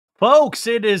Folks,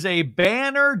 it is a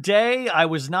banner day. I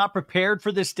was not prepared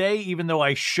for this day, even though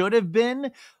I should have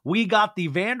been. We got the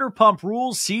Vanderpump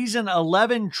Rules Season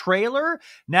 11 trailer.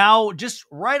 Now, just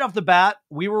right off the bat,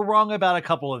 we were wrong about a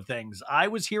couple of things. I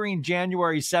was hearing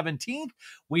January 17th.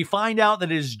 We find out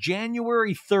that it is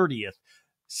January 30th.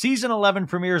 Season 11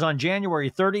 premieres on January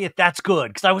 30th. That's good,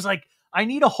 because I was like, I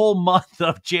need a whole month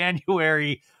of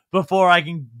January before I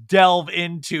can delve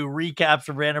into recaps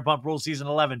of Vanderpump Rules Season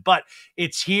 11. But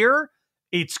it's here.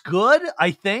 It's good,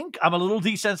 I think. I'm a little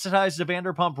desensitized to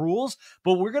Vanderpump Rules,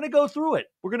 but we're going to go through it.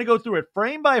 We're going to go through it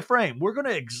frame by frame. We're going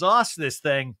to exhaust this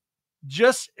thing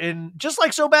just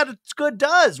like So Bad It's Good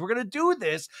does. We're going to do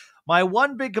this. My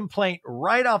one big complaint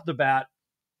right off the bat,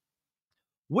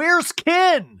 where's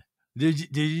Ken?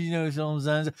 Did you know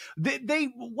something?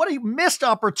 What a missed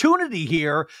opportunity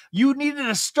here. You needed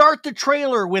to start the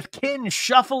trailer with Ken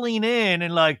shuffling in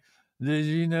and like, did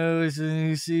you know it's a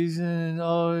new season?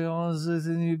 Oh, you want to see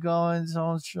new comments?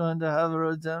 Someone's trying to have a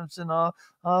redemption. Oh,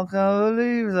 I can't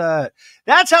believe that.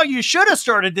 That's how you should have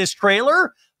started this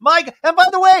trailer, Mike. And by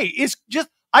the way,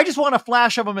 I just want a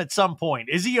flash of him at some point.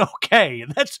 Is he okay?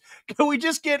 Can we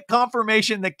just get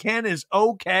confirmation that Ken is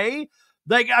okay?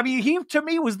 Like, I mean, he, to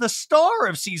me, was the star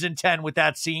of season 10 with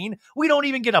that scene. We don't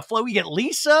even get a flow. We get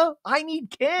Lisa. I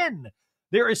need Ken.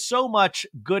 There is so much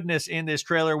goodness in this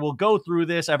trailer. We'll go through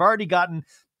this. I've already gotten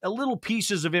a little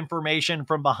pieces of information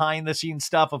from behind the scenes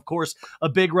stuff. Of course, a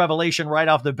big revelation right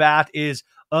off the bat is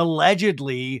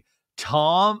allegedly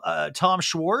Tom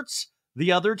Schwartz,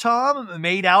 the other Tom,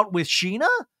 made out with Sheena.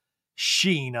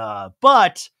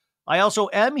 But I also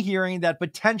am hearing that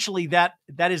potentially that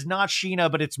is not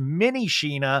Sheena, but it's mini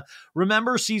Sheena.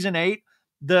 Remember season 8,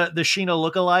 the Sheena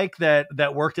lookalike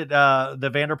that worked at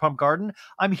the Vanderpump Garden?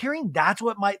 I'm hearing that's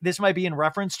what this might be in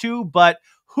reference to, but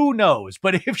who knows?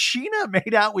 But if Sheena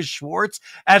made out with Schwartz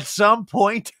at some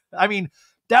point, I mean,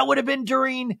 that would have been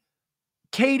during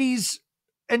Katie's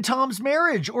and Tom's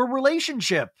marriage or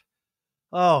relationship.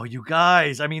 Oh, you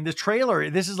guys, I mean, the trailer,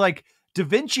 this is like Da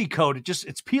Vinci Code.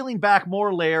 It's peeling back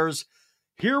more layers.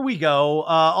 Here we go.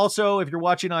 Also, if you're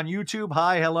watching on YouTube,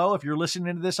 hi, hello. If you're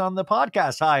listening to this on the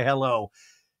podcast, hi, hello.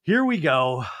 Here we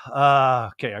go.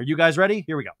 Okay, are you guys ready?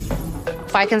 Here we go.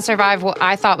 If I can survive what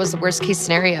I thought was the worst case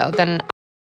scenario, then...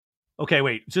 Okay,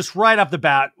 wait, just right off the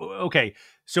bat. Okay,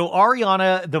 so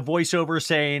Ariana, the voiceover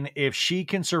saying if she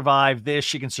can survive this,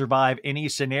 she can survive any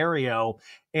scenario.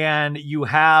 And you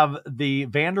have the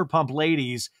Vanderpump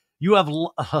ladies. You have...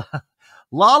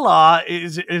 Lala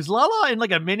is Lala in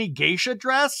like a mini geisha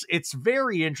dress. It's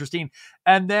very interesting.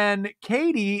 And then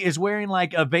Katie is wearing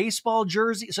like a baseball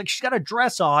jersey. It's like she's got a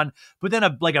dress on, but then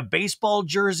a baseball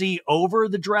jersey over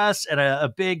the dress and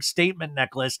a big statement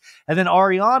necklace. And then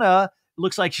Ariana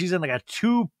looks like she's in like a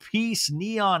 2-piece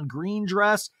neon green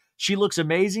dress. She looks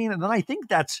amazing. And then I think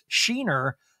that's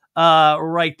Sheener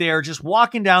right there, just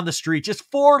walking down the street. Just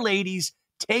 4 ladies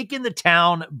taking the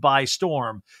town by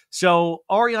storm. So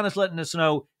Ariana's letting us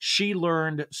know she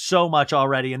learned so much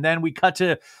already. And then we cut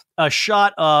to a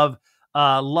shot of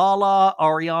Lala,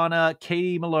 Ariana,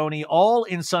 Katie Maloney, all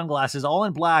in sunglasses, all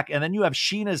in black. And then you have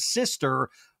Sheena's sister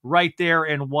right there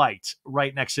in white,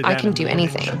 right next to them. I can do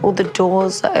anything. All the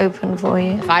doors are open for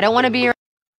you. If I don't want to be your...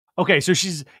 Okay, so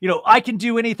she's, I can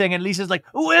do anything. And Lisa's like,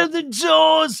 well, the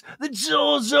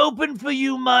door's open for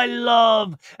you, my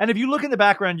love. And if you look in the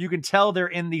background, you can tell they're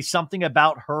in the something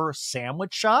about her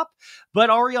sandwich shop. But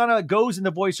Ariana goes in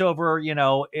the voiceover,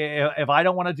 if I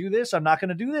don't want to do this, I'm not going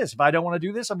to do this. If I don't want to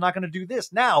do this, I'm not going to do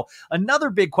this. Now, another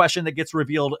big question that gets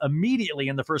revealed immediately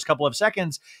in the first couple of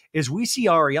seconds is we see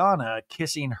Ariana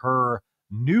kissing her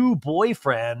new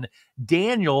boyfriend,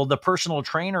 Daniel, the personal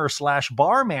trainer /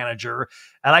 bar manager.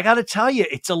 And I got to tell you,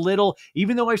 it's a little,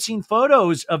 even though I've seen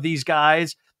photos of these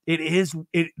guys,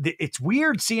 it's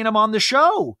weird seeing them on the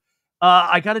show.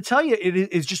 I got to tell you, it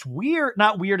is just weird,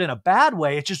 not weird in a bad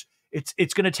way.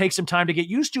 It's going to take some time to get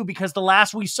used to, because the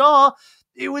last we saw,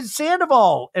 it was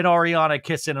Sandoval and Ariana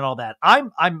kissing and all that.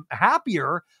 I'm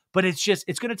happier, but it's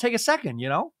going to take a second,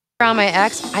 around my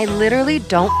ex, I literally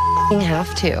don't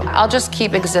have to. I'll just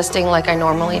keep existing like I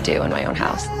normally do in my own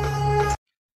house.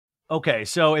 Okay,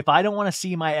 so if I don't want to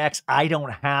see my ex, I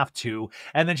don't have to.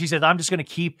 And then she says, I'm just going to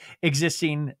keep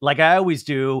existing like I always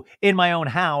do in my own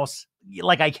house,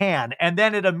 like I can. And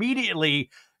then it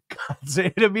immediately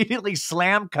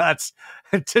slam cuts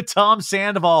to Tom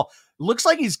Sandoval. Looks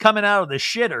like he's coming out of the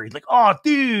shitter. He's like, oh,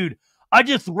 dude, I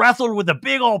just wrestled with a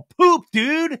big old poop,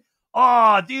 dude.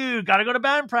 Oh, dude, got to go to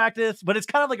band practice. But it's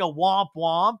kind of like a womp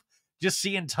womp. Just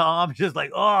seeing Tom just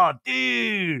like, oh,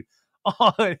 dude.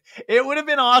 Oh, it would have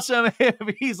been awesome if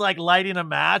he's like lighting a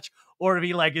match or if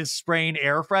he like is spraying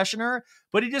air freshener,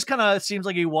 but he just kind of seems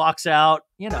like he walks out,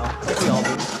 you know, like we all do.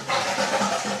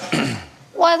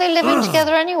 Why are they living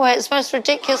together anyway? It's the most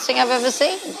ridiculous thing I've ever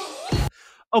seen.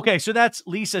 Okay, so that's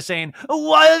Lisa saying,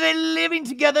 why are they living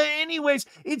together anyways?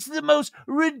 It's the most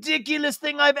ridiculous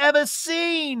thing I've ever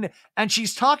seen. And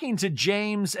she's talking to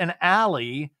James and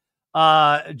Allie,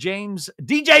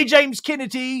 DJ James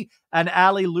Kennedy and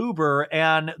Allie Luber.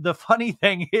 And the funny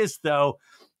thing is, though,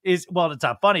 well, it's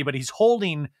not funny, but he's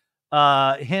holding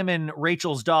him and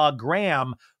Rachel's dog,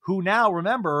 Graham, who now,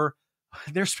 remember,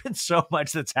 there's been so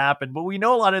much that's happened, but we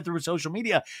know a lot of it through social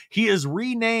media. He is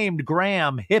renamed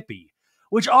Graham Hippie,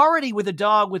 which already with a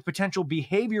dog with potential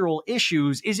behavioral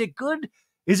issues, is it good?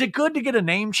 Is it good to get a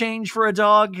name change for a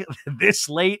dog this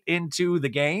late into the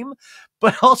game?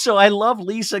 But also, I love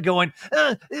Lisa going,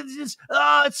 it's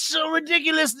so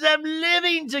ridiculous them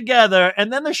living together.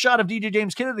 And then the shot of DJ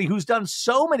James Kennedy, who's done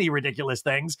so many ridiculous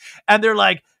things. And they're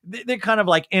like, they're kind of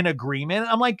like in agreement.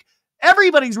 I'm like,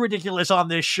 everybody's ridiculous on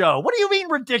this show. What do you mean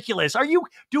ridiculous?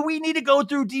 Do we need to go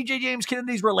through DJ James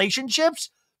Kennedy's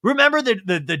relationships? Remember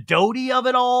the Dodie of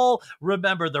it all?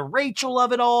 Remember the Rachel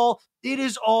of it all? It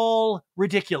is all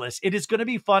ridiculous. It is going to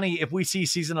be funny if we see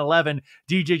season 11,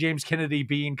 DJ James Kennedy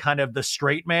being kind of the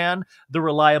straight man, the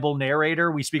reliable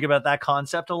narrator. We speak about that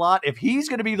concept a lot. If he's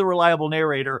going to be the reliable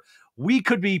narrator, we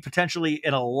could be potentially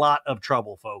in a lot of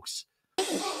trouble, folks.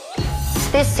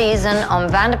 This season on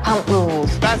Vanderpump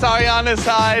Rules. That's Ariana's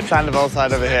side. Sandoval's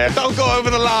side over here. Don't go over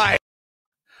the line.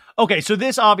 Okay, so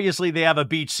this, obviously, they have a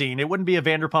beach scene. It wouldn't be a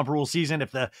Vanderpump Rules season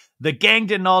if the gang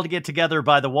didn't all get together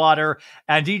by the water,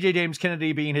 and DJ James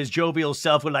Kennedy, being his jovial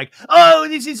self, would like, oh,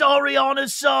 this is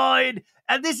Ariana's side,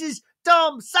 and this is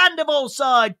Tom Sandoval's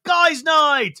side. Guys'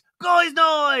 night! Guys'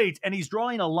 night! And he's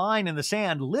drawing a line in the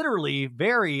sand, literally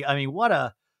what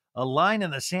a line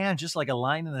in the sand, just like a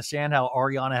line in the sand, how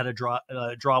Ariana had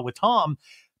to draw with Tom.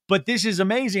 But this is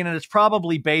amazing, and it's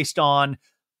probably based on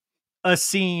a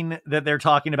scene that they're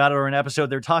talking about, or an episode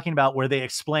they're talking about, where they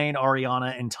explain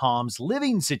Ariana and Tom's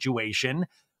living situation,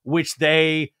 which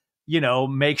they,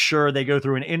 make sure they go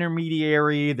through an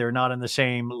intermediary. They're not in the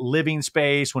same living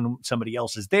space when somebody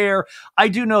else is there. I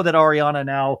do know that Ariana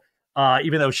now,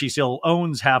 even though she still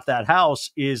owns half that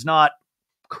house, is not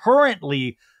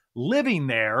currently living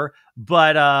there,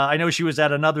 but I know she was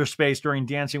at another space during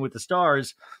Dancing with the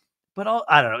Stars. But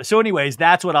I don't know. So anyways,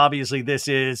 that's what obviously this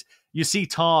is. You see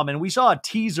Tom, and we saw a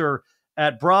teaser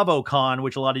at BravoCon,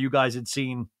 which a lot of you guys had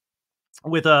seen,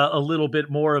 with a little bit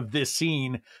more of this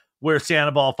scene where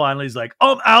Sandoval finally is like,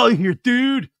 I'm out of here,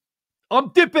 dude. I'm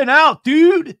dipping out,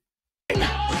 dude.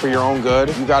 For your own good,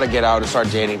 you got to get out and start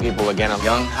dating people again. I'm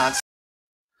young, hot.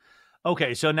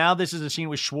 Okay, so now this is a scene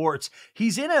with Schwartz.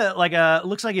 He's in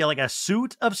looks like a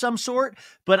suit of some sort,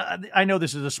 but I know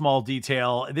this is a small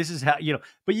detail. This is how,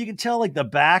 but you can tell like the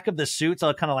back of the suit's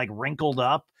all kind of like wrinkled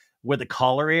up where the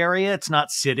collar area, it's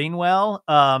not sitting well.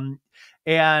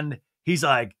 And he's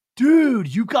like,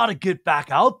 dude, you got to get back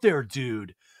out there,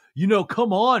 dude.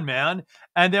 Come on, man.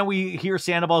 And then we hear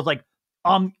Sandoval's like,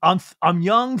 I'm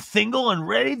young, single, and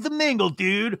ready to mingle,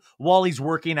 dude, while he's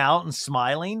working out and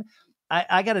smiling.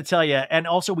 I got to tell you, and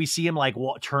also we see him like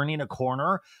turning a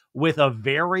corner with a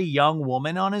very young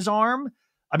woman on his arm.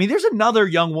 I mean, there's another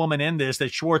young woman in this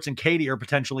that Schwartz and Katie are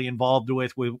potentially involved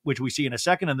with, which we see in a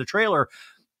second in the trailer.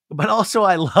 But also,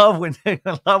 I love when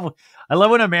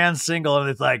a man's single and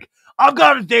it's like, I've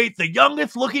got to date the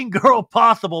youngest looking girl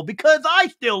possible because I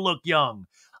still look young.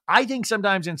 I think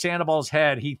sometimes in Sandoval's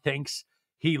head, he thinks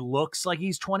he looks like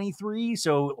he's 23,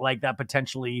 so like that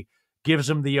potentially gives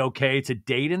him the okay to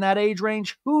date in that age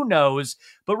range. Who knows?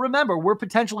 But remember, we're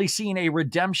potentially seeing a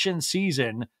redemption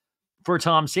season for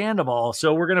Tom Sandoval.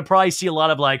 So we're going to probably see a lot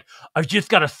of like, I just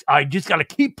got to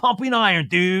keep pumping iron,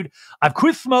 dude. I've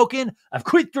quit smoking. I've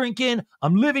quit drinking.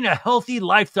 I'm living a healthy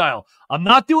lifestyle. I'm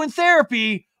not doing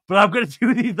therapy, but I'm going to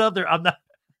do these other, I'm not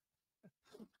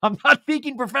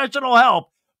seeking professional help,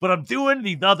 but I'm doing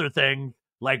these other things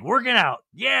like working out.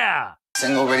 Yeah.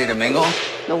 Single, ready to mingle?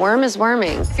 The worm is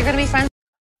worming. If you're going to be friends.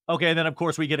 Okay, then of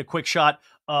course we get a quick shot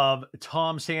of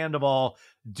Tom Sandoval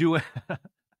doing.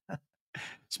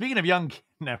 Speaking of young,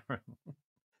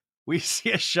 we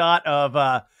see a shot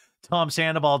of Tom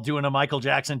Sandoval doing a Michael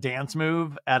Jackson dance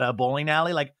move at a bowling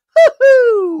alley, like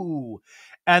hoo-hoo!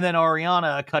 And then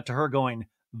Ariana cut to her going,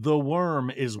 "The worm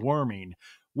is worming,"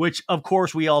 which of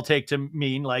course we all take to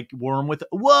mean like worm with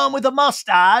a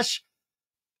mustache.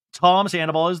 Tom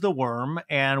Sandoval is the worm,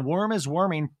 and worm is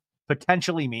worming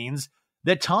potentially means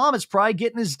that Tom is probably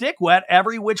getting his dick wet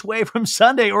every which way from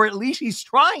Sunday, or at least he's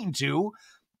trying to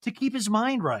keep his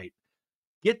mind right.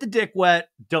 Get the dick wet,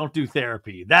 don't do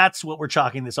therapy. That's what we're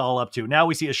chalking this all up to. Now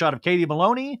we see a shot of Katie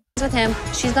Maloney. With him,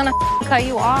 she's gonna cut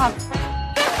you off.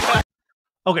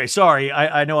 Okay, sorry.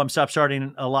 I know I'm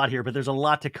starting a lot here, but there's a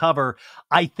lot to cover.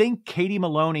 I think Katie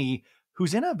Maloney,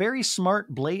 who's in a very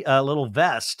smart little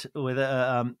vest with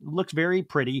looks very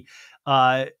pretty.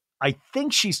 I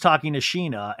think she's talking to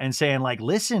Sheena and saying like,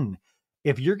 listen,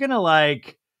 if you're going to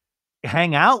like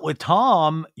hang out with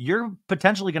Tom, you're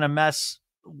potentially going to mess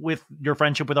with your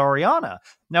friendship with Ariana.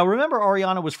 Now, remember,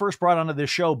 Ariana was first brought onto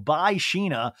this show by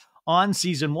Sheena on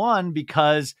season 1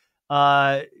 because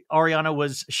Ariana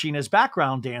was Sheena's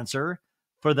background dancer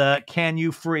for the Can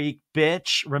You Freak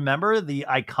Bitch, remember the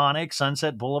iconic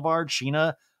Sunset Boulevard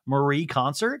Sheena Marie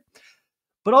concert?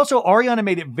 But also Ariana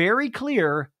made it very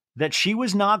clear that she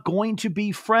was not going to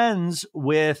be friends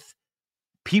with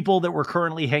people that were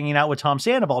currently hanging out with Tom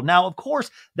Sandoval. Now, of course,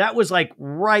 that was like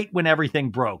right when everything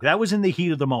broke. That was in the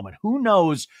heat of the moment. Who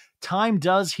knows? Time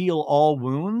does heal all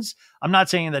wounds. I'm not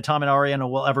saying that Tom and Ariana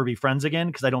will ever be friends again,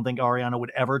 because I don't think Ariana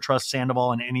would ever trust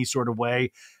Sandoval in any sort of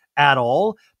way at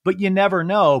all, but you never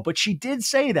know. But she did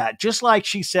say that, just like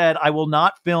she said, I will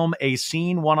not film a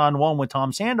scene one-on-one with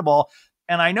Tom Sandoval.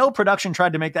 And I know production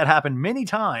tried to make that happen many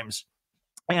times,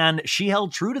 and she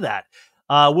held true to that.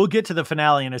 We'll get to the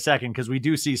finale in a second, because we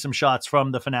do see some shots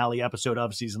from the finale episode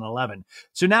of season 11.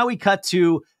 So now we cut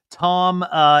to Tom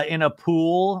in a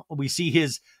pool. We see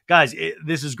his guys.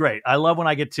 This is great. I love when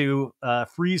I get to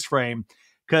freeze frame,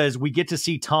 because we get to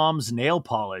see Tom's nail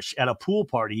polish at a pool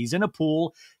party. He's in a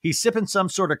pool. He's sipping some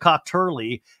sort of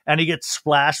cockturley, and he gets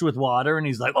splashed with water. And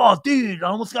he's like, oh, dude, I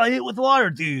almost got hit with water,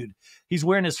 dude. He's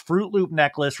wearing his Fruit Loop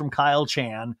necklace from Kyle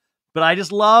Chan. But I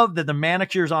just love that the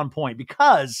manicure's on point,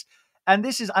 because, and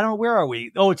this is, I don't know, where are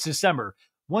we? Oh, it's December.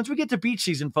 Once we get to beach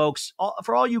season, folks,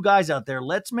 for all you guys out there,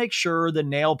 let's make sure the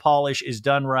nail polish is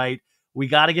done right. We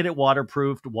got to get it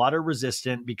waterproofed, water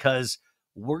resistant, because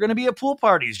we're going to be at pool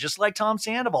parties just like Tom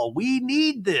Sandoval. We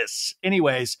need this.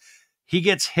 Anyways, he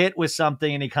gets hit with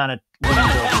something and he kind of leans over.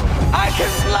 I can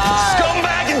fly!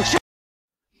 Scumbag and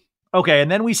Okay,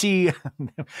 and then we see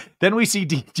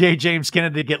DJ James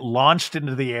Kennedy get launched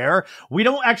into the air. We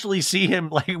don't actually see him,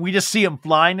 like, we just see him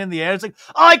flying in the air. It's like,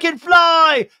 I can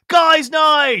fly! Guys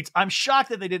night! I'm shocked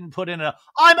that they didn't put in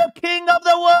I'm a king of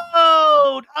the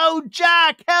world! Oh,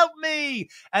 Jack, help me!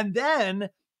 And then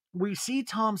we see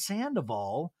Tom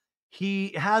Sandoval.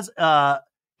 He has a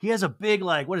big,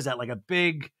 like, what is that? Like a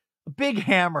big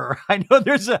hammer. I know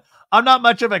I'm not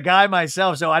much of a guy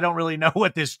myself, so I don't really know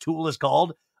what this tool is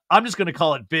called. I'm just going to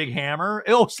call it Big Hammer.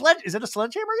 Oh, is it a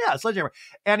sledgehammer? Yeah, a sledgehammer.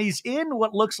 And he's in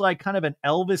what looks like kind of an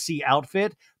Elvis-y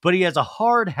outfit, but he has a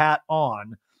hard hat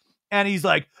on. And he's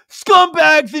like,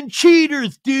 scumbags and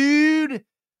cheaters, dude.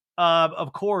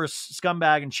 Of course,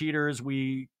 scumbag and cheaters,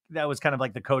 that was kind of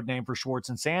like the code name for Schwartz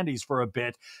and Sandy's for a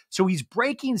bit. So he's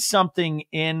breaking something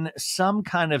in some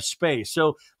kind of space.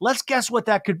 So let's guess what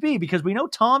that could be, because we know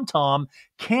Tom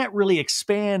can't really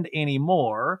expand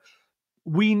anymore.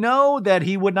 We know that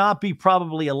he would not be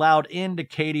probably allowed into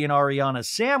Katie and Ariana's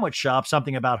sandwich shop,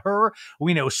 something about her.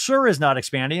 We know Sir is not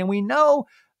expanding. And we know,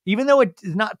 even though it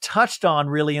is not touched on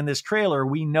really in this trailer,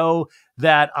 we know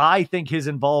that I think his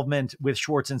involvement with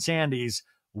Schwartz and Sandy's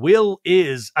I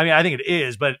think it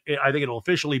is, but I think it'll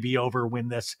officially be over when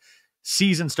this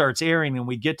season starts airing and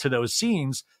we get to those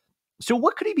scenes. So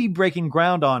what could he be breaking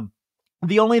ground on?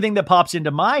 The only thing that pops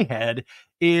into my head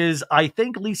is I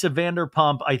think Lisa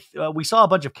Vanderpump, we saw a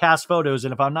bunch of cast photos,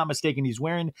 and if I'm not mistaken, he's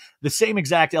wearing the same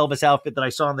exact Elvis outfit that I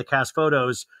saw in the cast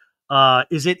photos.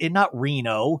 Is it not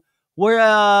Reno, where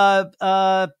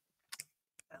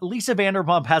Lisa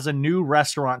Vanderpump has a new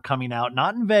restaurant coming out,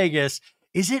 not in Vegas.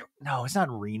 Is it? No, it's not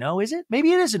Reno, is it?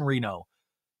 Maybe it is in Reno.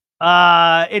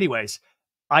 Anyways,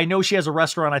 I know she has a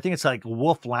restaurant. I think it's like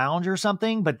Wolf Lounge or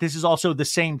something, but this is also the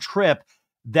same trip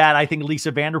that I think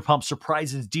Lisa Vanderpump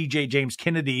surprises DJ James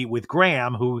Kennedy with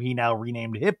Graham, who he now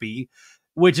renamed Hippie,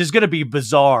 which is going to be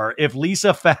bizarre. If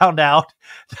Lisa found out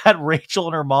that Rachel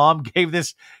and her mom gave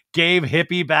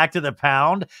Hippie back to the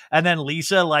pound, and then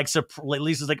Lisa's like,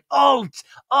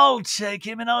 I'll take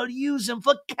him and I'll use him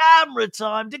for camera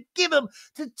time to give him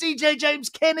to DJ James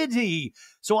Kennedy.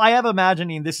 So I have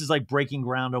imagining this is like breaking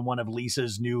ground on one of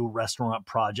Lisa's new restaurant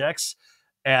projects.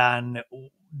 And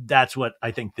that's what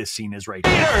I think this scene is right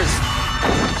here.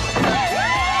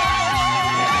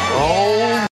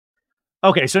 Oh.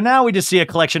 Okay, so now we just see a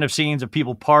collection of scenes of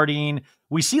people partying.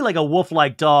 We see like a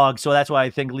wolf-like dog, so that's why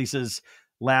I think Lisa's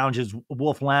lounge is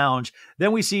Wolf Lounge.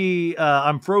 Then we see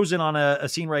I'm frozen on a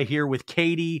scene right here with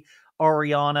Katie,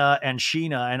 Ariana, and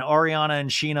Sheena. And Ariana and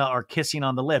Sheena are kissing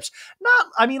on the lips.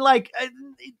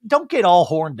 don't get all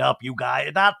horned up, you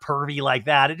guys. Not pervy like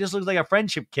that. It just looks like a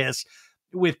friendship kiss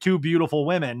with two beautiful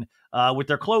women with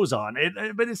their clothes on.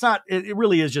 But it's not. It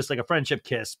really is just like a friendship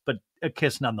kiss, but a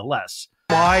kiss nonetheless.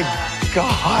 My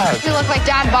God. You look like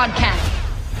Dad bod Ken.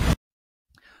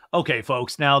 Okay,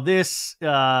 folks. Now this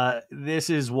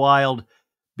is wild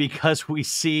because we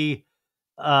see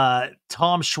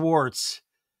Tom Schwartz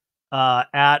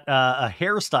at a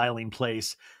hairstyling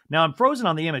place. Now I'm frozen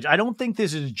on the image. I don't think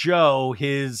this is Joe,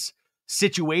 his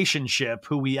situationship,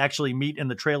 who we actually meet in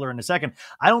the trailer in a second.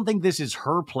 I don't think this is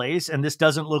her place, and this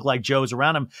doesn't look like Joe's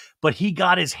around him. But he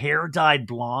got his hair dyed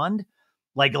blonde,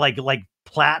 like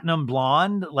platinum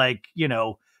blonde. Like, you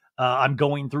know, I'm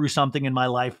going through something in my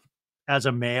life as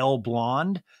a male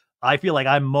blonde. I feel like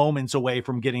I'm moments away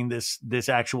from getting this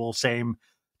actual same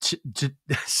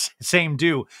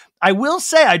do. I will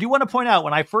say, I do want to point out,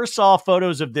 when I first saw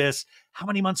photos of this, how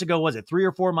many months ago was it? 3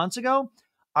 or 4 months ago?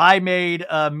 I made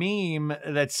a meme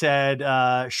that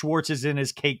said Schwartz is in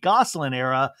his Kate Gosselin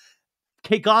era.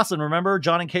 Kate Gosselin, remember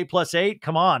John and Kate plus 8?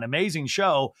 Come on, amazing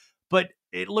show. But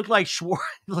it looked like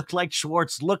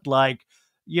Schwartz looked like,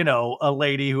 you know, a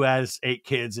lady who has 8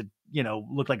 kids. It, you know,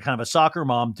 looked like kind of a soccer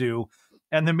mom do.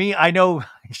 And the meme, I know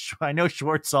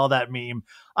Schwartz saw that meme.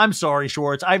 I'm sorry,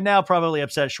 Schwartz. I've now probably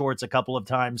upset Schwartz a couple of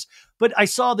times, but I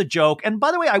saw the joke. And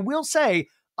by the way, I will say,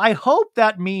 I hope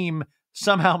that meme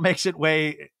somehow makes its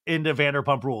way into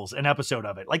Vanderpump Rules, an episode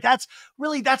of it. Like, that's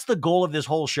the goal of this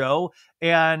whole show.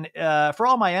 And for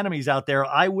all my enemies out there,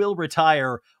 I will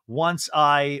retire once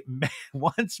my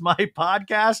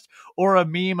podcast or a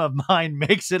meme of mine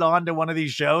makes it onto one of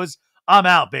these shows. I'm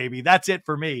out, baby. That's it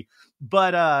for me.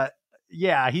 But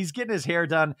yeah, he's getting his hair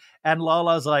done, and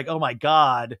Lala's like, "Oh my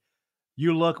God,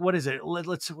 you look." What is it?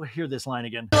 Let's hear this line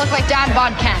again. You look like Dad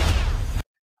bod Ken.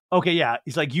 Okay, yeah,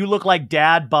 he's like, "You look like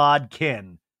Dad bod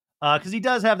Ken," because he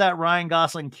does have that Ryan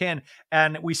Gosling kin,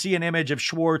 and we see an image of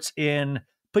Schwartz in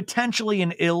potentially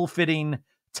an ill-fitting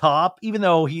top, even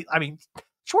though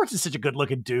Schwartz is such a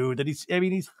good-looking dude that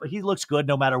he looks good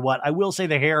no matter what. I will say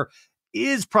the hair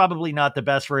is probably not the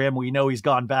best for him. We know he's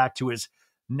gone back to his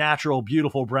natural,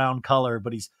 beautiful brown color,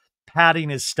 but he's patting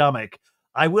his stomach.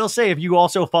 I will say, if you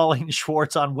also following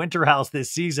Schwartz on Winter House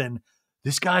this season,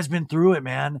 this guy's been through it,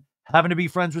 man. Having to be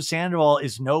friends with Sandoval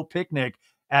is no picnic,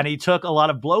 and he took a lot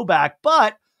of blowback,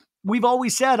 but we've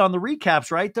always said on the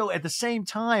recaps, right, though, at the same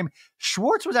time,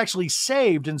 Schwartz was actually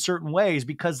saved in certain ways,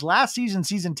 because last season,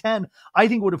 season 10, I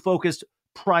think would have focused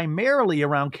primarily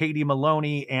around Katie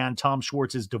Maloney and Tom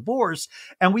Schwartz's divorce.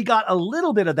 And we got a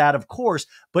little bit of that, of course,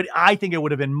 but I think it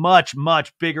would have been much,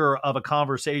 much bigger of a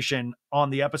conversation on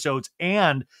the episodes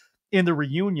and in the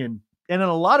reunion. And in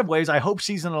a lot of ways, I hope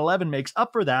season 11 makes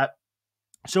up for that,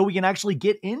 so we can actually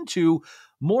get into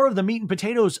more of the meat and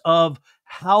potatoes of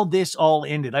how this all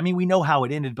ended. I mean, we know how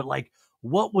it ended, but like,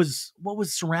 what was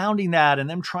surrounding that, and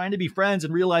them trying to be friends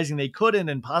and realizing they couldn't,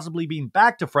 and possibly being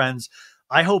back to friends.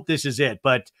 I hope this is it.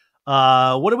 But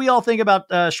what do we all think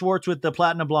about Schwartz with the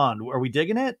platinum blonde? Are we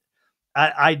digging it?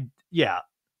 Yeah.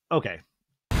 Okay.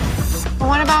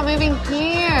 What about moving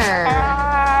here?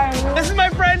 This is my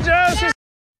friend Joe.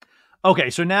 Okay,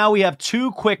 so now we have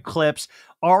 2 quick clips.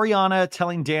 Ariana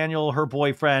telling Daniel, her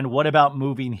boyfriend, what about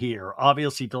moving here?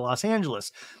 Obviously to Los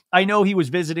Angeles. I know he was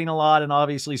visiting a lot and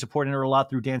obviously supporting her a lot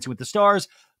through Dancing with the Stars,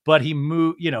 but he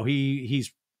moved, you know,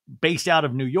 he's based out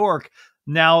of New York.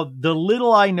 Now, the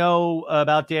little I know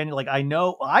about Daniel, like, I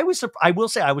will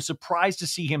say I was surprised to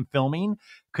see him filming,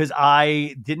 because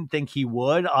I didn't think he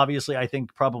would. Obviously, I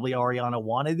think probably Ariana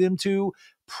wanted him to.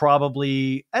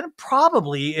 Probably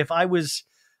if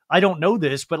I don't know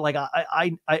this, but like,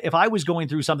 I if I was going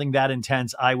through something that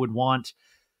intense, I would want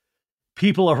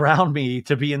people around me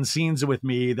to be in scenes with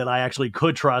me that I actually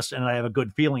could trust and I have a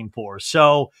good feeling for.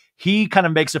 So he kind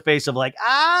of makes a face of like,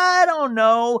 I don't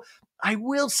know. I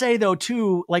will say, though,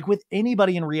 too, like with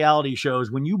anybody in reality shows,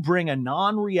 when you bring a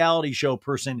non-reality show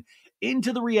person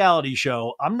into the reality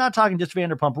show, I'm not talking just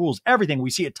Vanderpump Rules, everything. We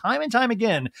see it time and time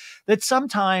again, that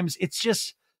sometimes it's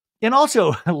just, and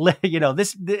also, you know,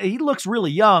 he looks really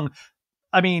young.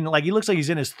 I mean, like, he looks like he's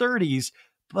in his 30s,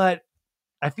 but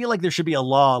I feel like there should be a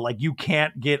law, like, you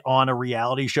can't get on a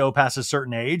reality show past a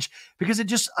certain age, because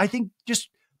I think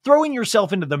throwing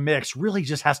yourself into the mix really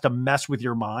just has to mess with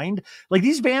your mind. Like,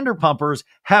 these Vanderpumpers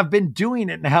have been doing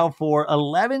it now for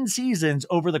 11 seasons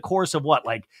over the course of what,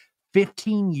 like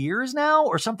 15 years now,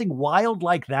 or something wild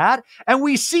like that. And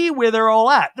we see where they're all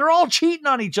at. They're all cheating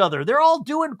on each other. They're all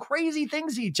doing crazy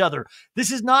things to each other.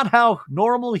 This is not how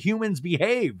normal humans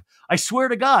behave. I swear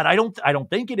to God, I don't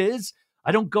think it is.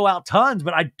 I don't go out tons,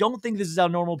 but I don't think this is how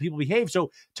normal people behave.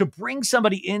 So to bring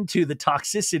somebody into the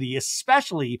toxicity,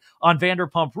 especially on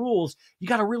Vanderpump Rules, you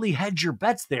got to really hedge your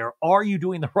bets there. Are you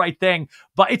doing the right thing?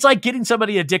 But it's like getting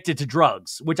somebody addicted to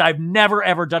drugs, which I've never,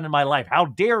 ever done in my life. How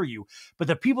dare you? But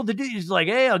the people that do is like,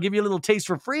 hey, I'll give you a little taste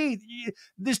for free.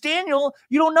 This Daniel,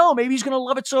 you don't know. Maybe he's going to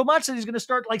love it so much that he's going to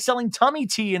start like selling tummy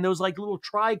tea and those like little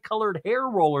tri-colored hair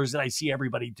rollers that I see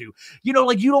everybody do. You know,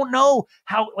 like you don't know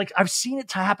how, like I've seen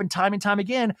it happen time and time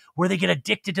again where they get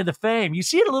addicted to the fame. You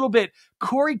see it a little bit.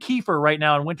 Corey Kiefer right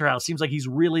now in Winterhouse seems like he's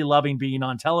really loving being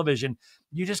on television.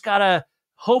 You just got to,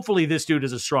 hopefully this dude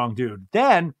is a strong dude.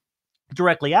 Then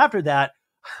directly after that,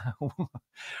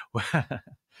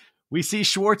 we see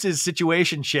Schwartz's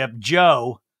situationship,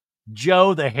 Joe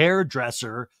the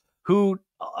hairdresser, who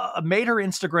made her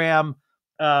Instagram.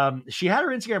 She had her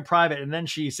Instagram private, and then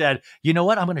she said, you know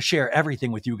what? I'm going to share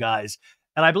everything with you guys.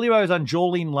 And I believe I was on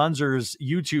Jolene Lunzer's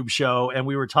YouTube show, and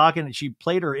we were talking, and she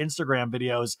played her Instagram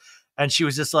videos, and she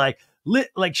was just like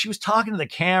she was talking to the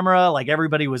camera, like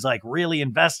everybody was like really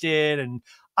invested. And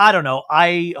I don't know.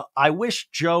 I wish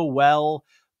Joe well,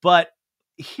 but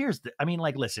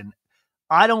listen,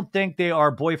 I don't think they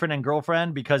are boyfriend and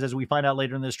girlfriend, because as we find out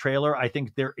later in this trailer, I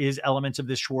think there is elements of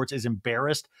this Schwartz is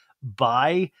embarrassed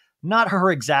by not her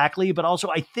exactly, but also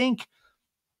I think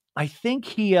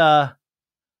he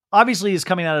obviously is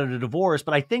coming out of a divorce,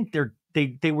 but I think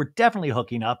they were definitely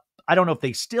hooking up. I don't know if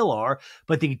they still are,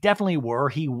 but they definitely were.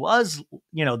 He was,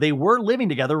 they were living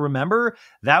together. Remember,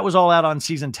 that was all out on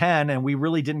season 10, and we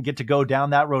really didn't get to go down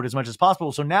that road as much as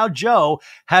possible. So now Joe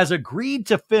has agreed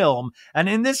to film. And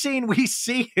in this scene, we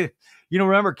see,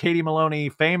 remember Katie Maloney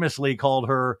famously called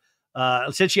her,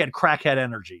 said she had crackhead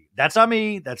energy. That's not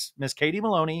me. That's Miss Katie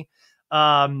Maloney.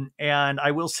 And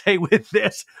I will say with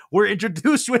this, we're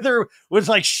introduced with her was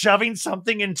like shoving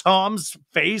something in Tom's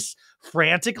face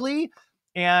frantically.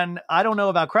 And I don't know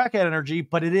about crackhead energy,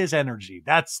 but it is energy.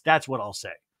 That's what I'll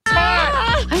say.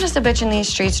 I'm just a bitch in these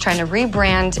streets trying to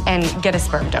rebrand and get a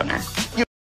sperm donor.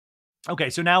 Okay,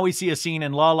 so now we see a scene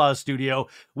in Lala's studio.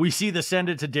 We see the Send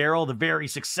It to Daryl, the very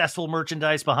successful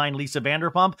merchandise behind Lisa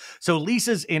Vanderpump. So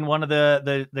Lisa's in one of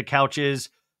the couches,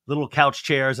 little couch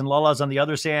chairs, and Lala's on the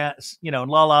other side,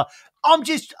 and Lala, I'm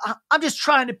just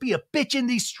trying to be a bitch in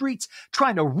these streets,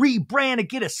 trying to rebrand and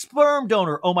get a sperm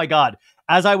donor. Oh my God.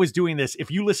 As I was doing this, if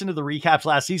you listen to the recaps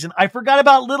last season, I forgot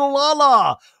about little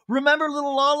Lala. Remember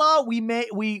little Lala? We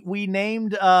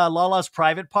named Lala's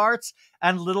private parts,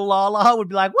 and little Lala would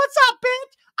be like, "What's up,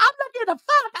 bitch? I'm looking to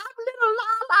fuck. I'm little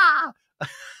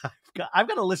Lala." I've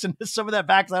got to listen to some of that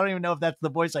back, because I don't even know if that's the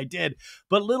voice I did.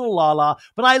 But little Lala.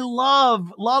 But I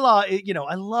love Lala.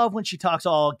 I love when she talks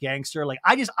all gangster. Like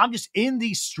I'm just in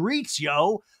these streets,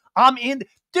 yo. I'm in.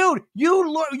 Dude,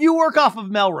 you work off of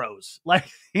Melrose, like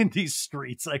in these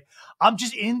streets. Like, I'm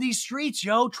just in these streets,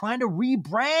 yo, trying to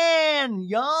rebrand,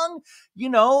 young,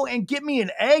 and get me an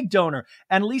egg donor.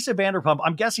 And Lisa Vanderpump,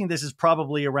 I'm guessing this is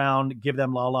probably around Give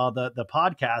Them Lala, the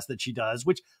podcast that she does,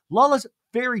 which Lala's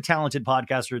very talented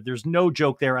podcaster. There's no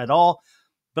joke there at all.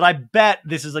 But I bet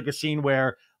this is like a scene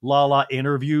where Lala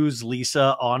interviews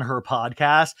Lisa on her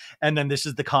podcast, and then this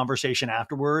is the conversation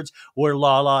afterwards where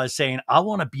Lala is saying, I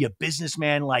want to be a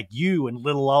businessman like you, and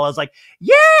little Lala's like,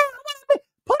 yeah, put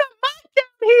a mic down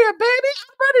here, baby.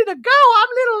 I'm ready to go. I'm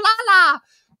little Lala.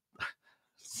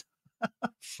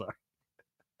 Sorry.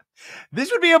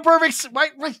 This would be a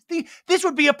this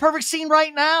would be a perfect scene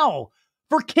right now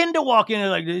for Ken to walk in and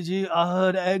like, I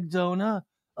heard egg donor.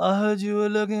 I heard you were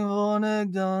looking for an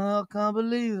egg donor. I can't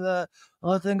believe that.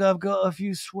 I think I've got a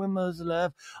few swimmers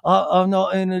left. I'm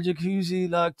not in a jacuzzi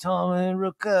like Tom and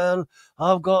Raquel.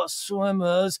 I've got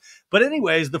swimmers. But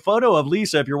anyways, the photo of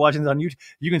Lisa, if you're watching this on YouTube,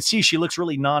 you can see she looks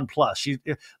really nonplussed.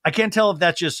 I can't tell if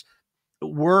that's just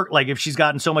work, like if she's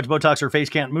gotten so much Botox her face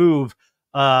can't move,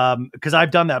 because I've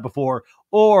done that before,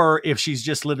 or if she's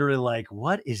just literally like,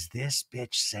 what is this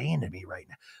bitch saying to me right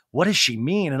now? What does she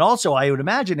mean? And also, I would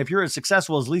imagine if you're as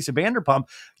successful as Lisa Vanderpump,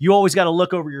 you always got to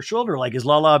look over your shoulder. Like, is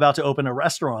Lala about to open a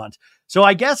restaurant? So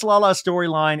I guess Lala's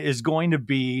storyline is going to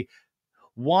be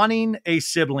wanting a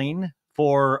sibling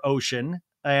for Ocean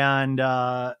and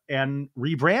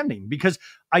rebranding, because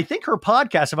I think her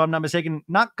podcast, if I'm not mistaken,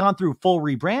 not gone through full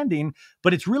rebranding,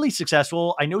 but it's really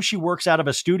successful. I know she works out of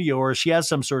a studio, or she has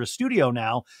some sort of studio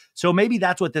now. So maybe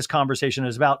that's what this conversation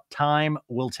is about. Time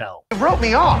will tell. You wrote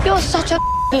me off. You're such a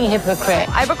hypocrite.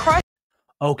 I have a crush.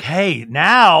 Okay,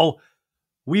 now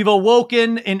we've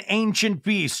awoken an ancient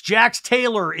beast. Jax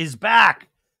Taylor is back.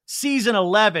 Season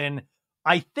 11.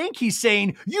 I think he's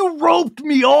saying, you roped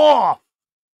me off.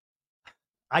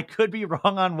 I could be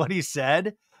wrong on what he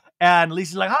said. And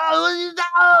Lisa's like,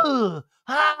 oh,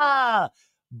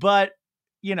 But,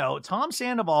 you know, Tom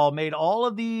Sandoval made all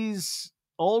of these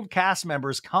old cast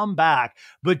members come back,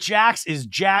 but Jax is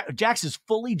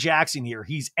fully Jaxing here.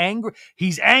 He's angry.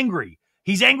 He's angry.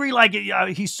 He's angry like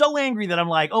he's so angry that I'm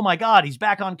like, oh my God, he's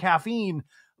back on caffeine,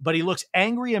 but he looks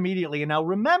angry immediately. And now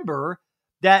remember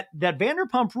that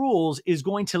Vanderpump Rules is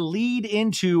going to lead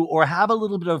into or have a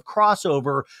little bit of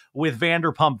crossover with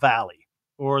Vanderpump Valley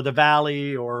or the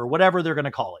Valley or whatever they're going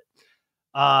to call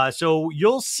it. So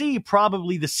you'll see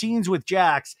probably the scenes with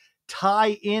Jax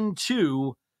tie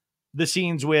into the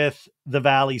scenes with the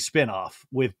Valley spinoff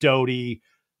with Dodie,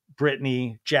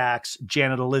 Brittany, Jax,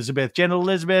 Janet Elizabeth. Janet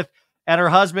Elizabeth and her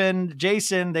husband,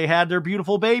 Jason, they had their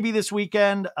beautiful baby this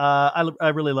weekend.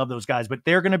 I really love those guys, but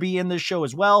they're going to be in this show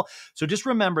as well. So just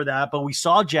remember that. But we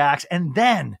saw Jax, and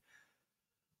then,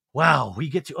 wow, we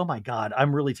get to, oh my God,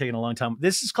 I'm really taking a long time.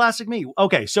 This is classic me.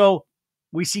 Okay, so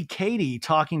we see Katie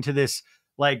talking to this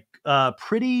like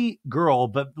pretty girl,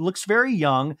 but looks very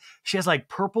young. She has like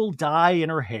purple dye in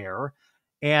her hair.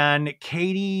 And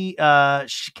Katie, I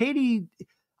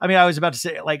mean, I was about to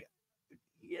say like,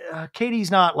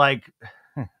 Katie's not like,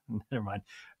 never mind.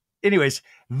 Anyways,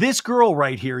 this girl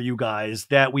right here, you guys,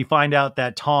 that we find out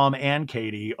that Tom and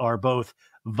Katie are both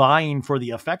vying for the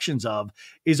affections of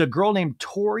is a girl named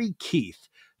Tori Keith.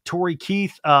 Tori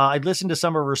Keith, I listened to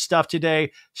some of her stuff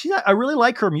today. I really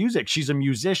like her music. She's a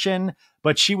musician,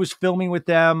 but she was filming with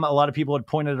them. A lot of people had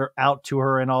pointed her out to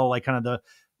her and all like kind of the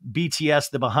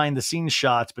BTS, the behind the scenes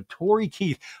shots. But Tori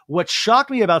Keith, what shocked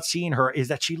me about seeing her is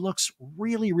that she looks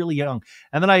really, really young.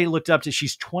 And then I looked up to,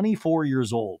 she's 24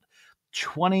 years old.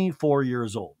 24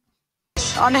 years old.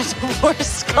 On a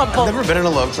divorce couple. I've never been in a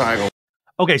love triangle.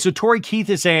 Okay, so Tori Keith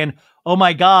is saying, "Oh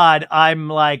my God, I'm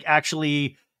like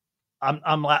actually,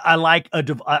 I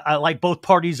like both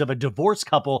parties of a divorce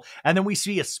couple." And then we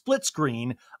see a split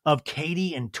screen of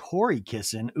Katie and Tori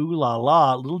kissing. Ooh la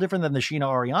la, a little different than the Sheena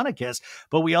Ariana kiss,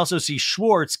 but we also see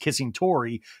Schwartz kissing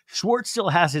Tori. Schwartz still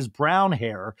has his brown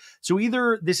hair, so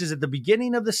either this is at the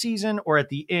beginning of the season or at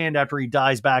the end after he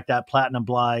dies back that platinum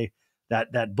bly.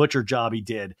 That butcher job he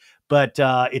did, but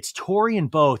it's Tori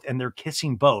and both, and they're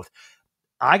kissing both.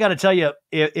 I got to tell you,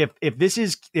 if this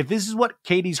is what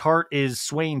Katie's heart is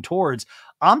swaying towards,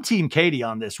 I'm Team Katie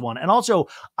on this one. And also,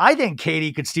 I think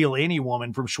Katie could steal any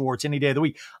woman from Schwartz any day of the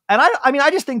week. And I mean, I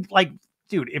just think like,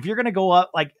 dude, if you're gonna go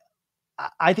up, like,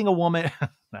 I think a woman.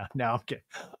 No, okay.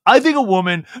 I think a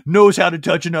woman knows how to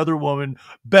touch another woman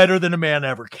better than a man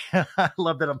ever can. I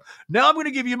love that. Now I'm going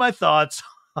to give you my thoughts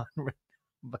on.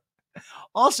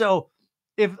 Also,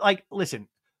 if like, listen,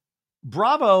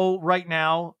 Bravo right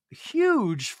now,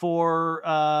 huge for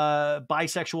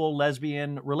bisexual,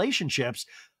 lesbian relationships,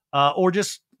 or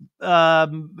just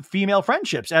female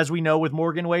friendships, as we know with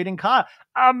Morgan Wade and Kyle.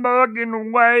 I'm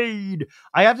Morgan Wade.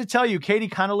 I have to tell you, Katie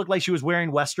kind of looked like she was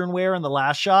wearing Western wear in the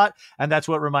last shot, and that's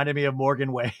what reminded me of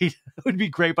Morgan Wade. It would be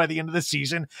great by the end of the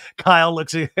season. Kyle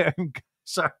looks at him.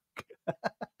 Sorry.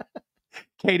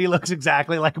 Katie looks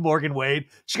exactly like Morgan Wade.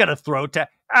 She got a throat tag.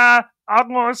 I'm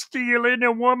going to steal any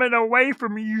woman away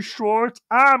from you, Schwartz.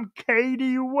 I'm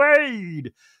Katie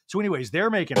Wade. So anyways,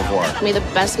 they're making out. May the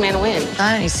best man win.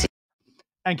 Nice.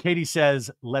 And Katie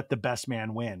says, let the best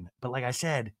man win. But like I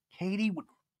said, Katie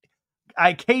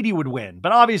would win.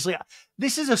 But obviously,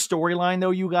 this is a storyline, though,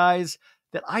 you guys,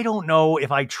 that I don't know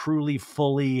if I truly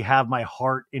fully have my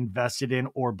heart invested in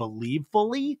or believe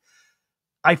fully.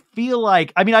 I feel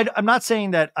like, I mean, I'm not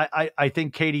saying that I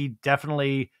think Katie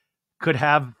definitely could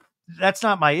have, that's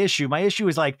not my issue. My issue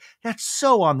is like, that's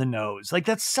so on the nose. Like,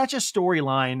 that's such a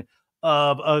storyline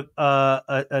of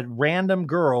a random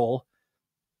girl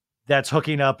that's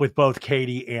hooking up with both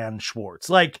Katie and Schwartz.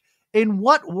 Like, in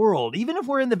what world, even if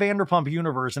we're in the Vanderpump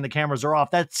universe and the cameras are off,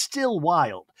 that's still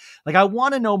wild. Like, I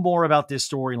want to know more about this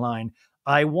storyline.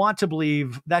 I want to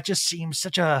believe that just seems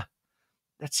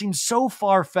that seems so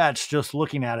far-fetched just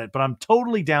looking at it, but I'm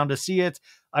totally down to see it.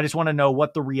 I just want to know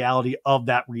what the reality of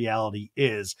that reality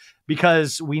is,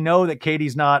 because we know that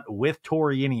Katie's not with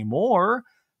Tori anymore,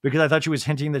 because I thought she was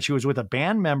hinting that she was with a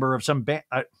band member of some band.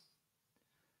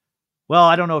 Well,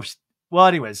 I don't know if, well,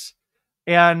 anyways.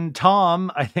 And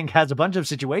Tom, I think, has a bunch of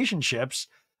situationships,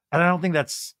 and I don't think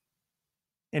that's,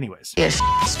 anyways. Yes,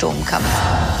 storm coming.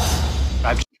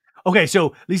 Okay,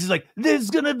 so Lisa's like,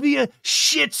 there's going to be a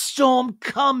shitstorm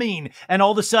coming. And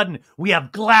all of a sudden, we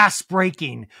have glass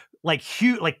breaking, like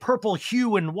hue, like purple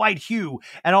hue and white hue.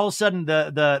 And all of a sudden,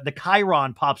 the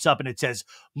chyron pops up and it says,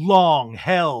 long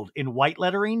held in white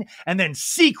lettering. And then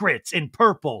secrets in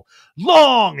purple.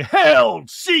 Long held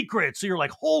secrets. So you're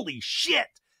like, holy shit.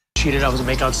 Cheated, I was a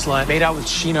makeout slut. Made out with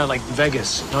Sheena like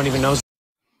Vegas. No one even knows.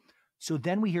 So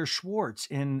then we hear Schwartz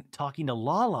in talking to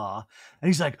Lala, and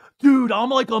he's like, dude,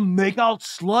 I'm like a makeout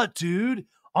slut, dude.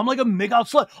 I'm like a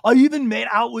makeout slut. I even made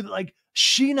out with like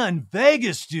Sheena in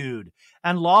Vegas, dude.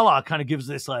 And Lala kind of gives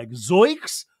this like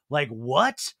zoiks, like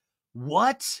what?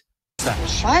 What?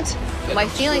 What? My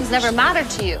feelings never mattered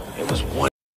to you.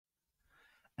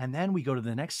 And then we go to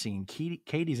the next scene.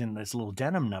 Katie's in this little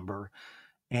denim number,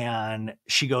 and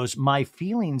she goes, my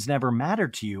feelings never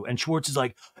mattered to you. And Schwartz is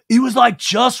like, it was like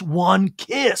just one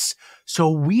kiss.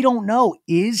 So we don't know.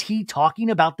 Is he talking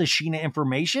about the Sheena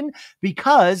information?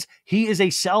 Because he is a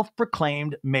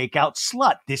self-proclaimed makeout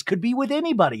slut. This could be with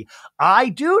anybody. I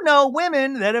do know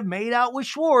women that have made out with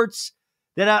Schwartz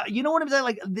that, you know what I'm saying?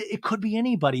 Like, it could be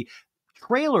anybody.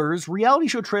 Trailers, reality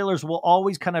show trailers will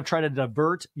always kind of try to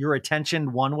divert your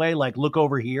attention one way, like look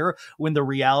over here when the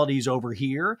reality's over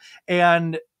here.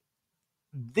 And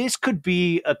this could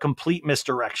be a complete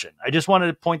misdirection. I just wanted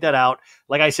to point that out.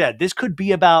 Like I said, this could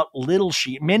be about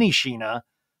mini Sheena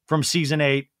from season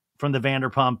 8 from the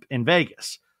Vanderpump in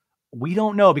Vegas. We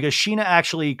don't know, because Sheena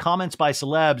actually comments by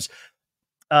celebs.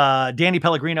 Danny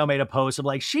Pellegrino made a post of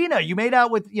like, Sheena, you made out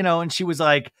with, and she was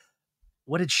like,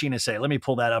 what did Sheena say? Let me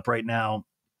pull that up right now.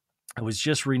 I was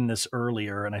just reading this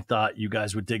earlier, and I thought you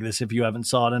guys would dig this if you haven't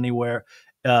saw it anywhere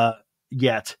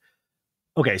yet.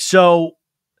 Okay, so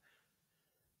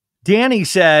Danny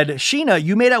said, Sheena,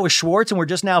 you made out with Schwartz and we're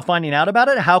just now finding out about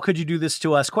it. How could you do this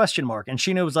to us? ? And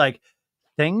Sheena was like,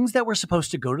 things that were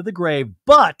supposed to go to the grave,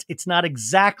 but it's not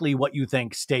exactly what you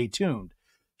think. Stay tuned.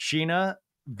 Sheena,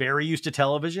 very used to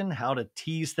television, how to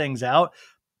tease things out.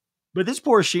 But this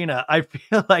poor Sheena, I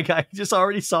feel like I just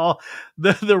already saw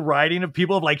the writing of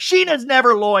people of like, Sheena's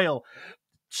never loyal.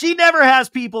 She never has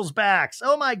people's backs.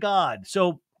 Oh my God.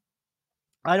 So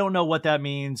I don't know what that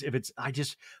means.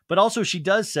 But also she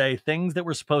does say things that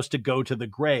were supposed to go to the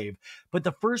grave. But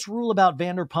the first rule about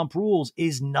Vanderpump Rules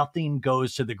is nothing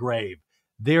goes to the grave.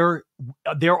 There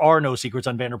are no secrets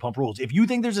on Vanderpump Rules. If you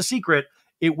think there's a secret,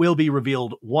 it will be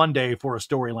revealed one day for a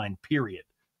storyline, period.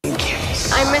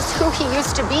 I miss who he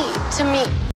used to be to me.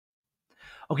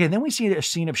 Okay, and then we see a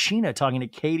scene of Sheena talking to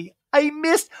Katie. I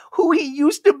missed who he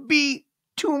used to be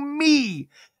to me.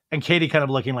 And Katie kind of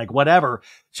looking like whatever.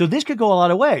 So this could go a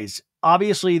lot of ways.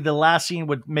 Obviously, the last scene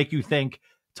would make you think,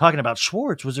 talking about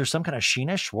Schwartz, was there some kind of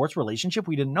Sheena-Schwartz relationship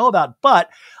we didn't know about? But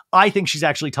I think she's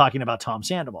actually talking about Tom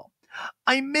Sandoval.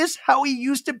 I miss how he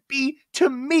used to be to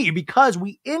me, because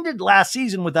we ended last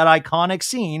season with that iconic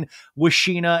scene with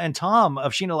Sheena and Tom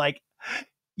of Sheena like,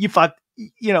 you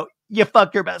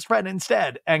fucked your best friend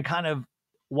instead, and kind of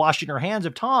washing her hands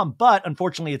of Tom. But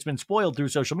unfortunately, it's been spoiled through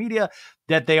social media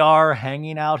that they are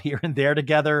hanging out here and there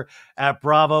together at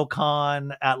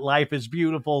BravoCon, at Life is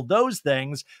Beautiful, those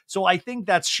things. So I think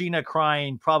that's Sheena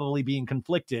crying, probably being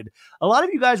conflicted. A lot of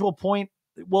you guys will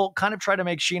kind of try to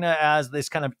make Sheena as this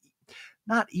kind of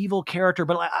not evil character,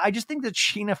 but I just think that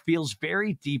Sheena feels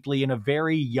very deeply in a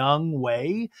very young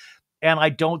way. And I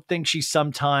don't think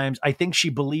I think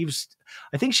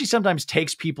she sometimes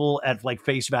takes people at like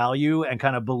face value and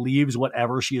kind of believes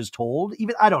whatever she is told.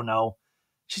 Even, I don't know.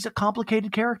 She's a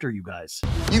complicated character, you guys.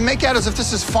 You make out as if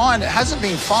this is fun. It hasn't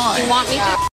been fun. You want me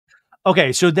to?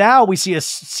 Okay, so now we see a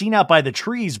scene out by the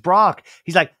trees. Brock,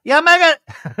 he's like, yeah, make it.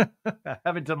 I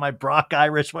haven't done my Brock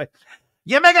Irish way.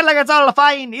 You make it like it's all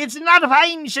fine. It's not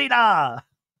fine, Sheena.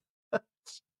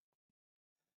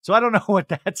 So I don't know what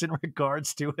that's in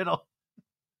regards to at all.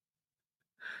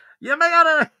 You make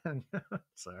it.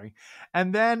 Sorry.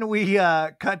 And then we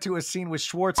cut to a scene with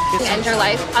Schwartz End your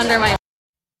life under my.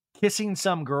 kissing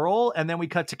some girl. And then we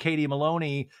cut to Katie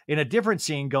Maloney in a different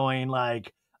scene going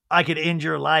like, I could end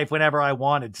your life whenever I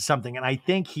wanted to something. And I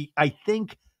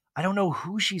don't know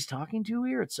who she's talking to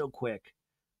here. It's so quick.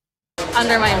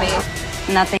 Undermine me.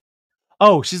 Nothing.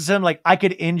 Oh, she's saying like, I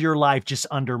could end your life, just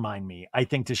undermine me, I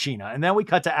think, to Sheena. And then we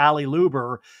cut to Allie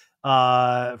Luber,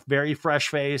 very fresh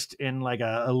faced in like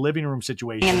a living room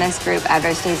situation. In this group,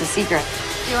 ever stays a secret.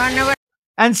 You want to know what?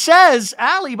 And says,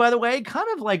 Allie, by the way, kind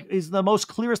of like is the most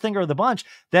clearest thinker of the bunch,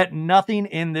 that nothing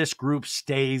in this group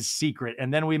stays secret.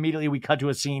 And then we cut to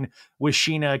a scene with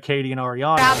Sheena, Katie, and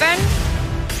Ariana. What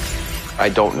happened? I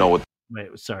don't know what. Wait,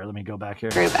 sorry, let me go back here.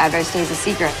 Group ever stays a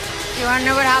secret. You want to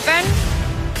know what happened?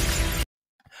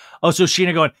 Oh, so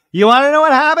Sheena going, you want to know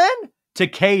what happened? To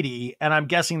Katie, and I'm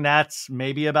guessing that's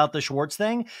maybe about the Schwartz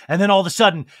thing. And then all of a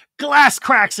sudden, glass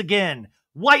cracks again.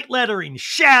 White lettering,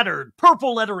 shattered.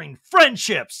 Purple lettering,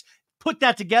 friendships. Put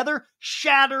that together,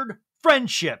 shattered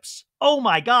friendships. Oh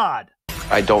my God.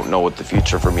 I don't know what the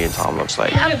future for me and Tom looks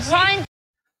like. I'm trying.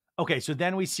 Okay, so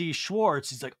then we see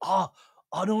Schwartz. He's like, oh,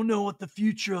 I don't know what the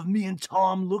future of me and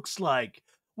Tom looks like.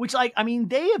 Which, like, I mean,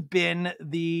 they have been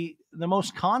the the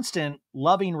most constant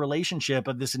loving relationship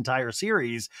of this entire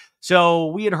series. So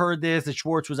we had heard this, that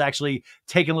Schwartz was actually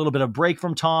taking a little bit of break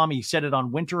from Tom. He said it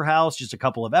on Winter House just a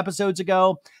couple of episodes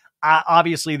ago.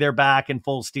 Obviously, they're back in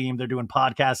full steam. They're doing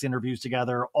podcast interviews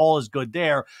together. All is good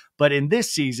there. But in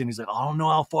this season, he's like, I don't know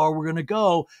how far we're going to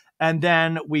go. And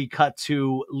then we cut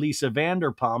to Lisa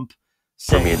Vanderpump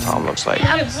saying, For me, Tom looks like.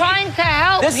 I'm trying to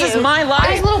help This you. is my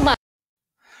life.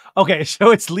 okay, so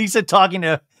it's Lisa talking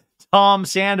to Tom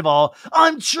Sandoval.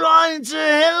 I'm trying to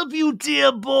help you,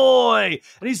 dear boy.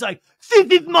 And he's like,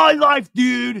 this is my life,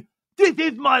 dude. This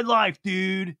is my life,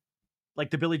 dude. Like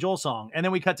the Billy Joel song. And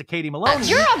then we cut to Katie Maloney.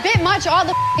 You're a bit much all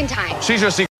the f***ing time. She's your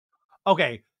secret.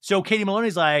 Okay, so Katie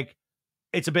Maloney's like,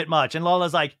 it's a bit much. And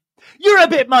Lala's like, you're a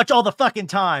bit much all the fucking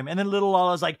time. And then little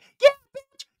Lala's like, yeah,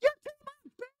 bitch, you're too much,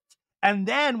 bitch. And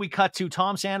then we cut to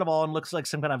Tom Sandoval and looks like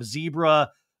some kind of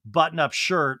zebra button-up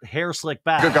shirt, hair slicked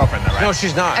back. Good girlfriend, though, right? No,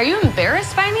 she's not. Are you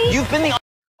embarrassed by me? You've been the.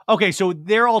 Okay, so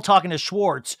they're all talking to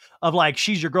Schwartz of like,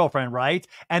 she's your girlfriend, right?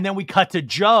 And then we cut to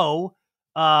Joe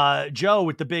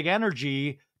with the big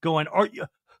energy going,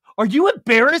 are you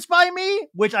embarrassed by me?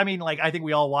 Which, I mean, like, I think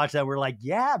we all watched that. We're like,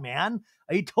 yeah, man,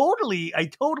 I totally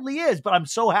is. But I'm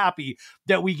so happy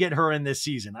that we get her in this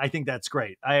season. I think that's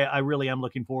great. I really am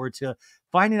looking forward to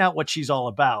finding out what she's all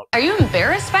about. Are you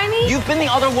embarrassed by me? You've been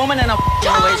the other woman in a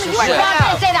Tom, relationship. you are not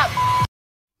going to say that.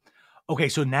 Okay,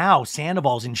 so now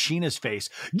Sandoval's in Sheena's face.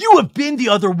 You have been the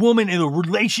other woman in a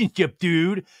relationship,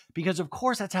 dude. Because, of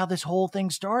course, that's how this whole thing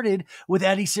started with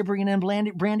Eddie Cibrian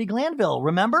and Brandy Glanville,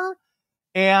 remember?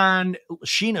 And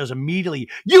Sheena's immediately,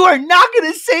 you are not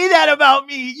going to say that about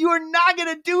me. You are not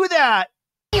going to do that.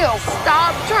 You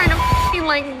stop trying to f***ing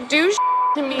like do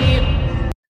to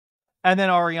me. And then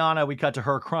Ariana, we cut to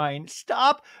her crying,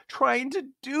 stop trying to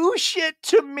do shit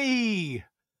to me.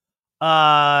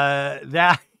 That's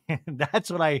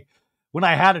what when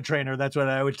I had a trainer, that's what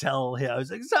I would tell him. I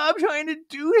was like, stop trying to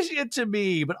do shit to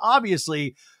me. But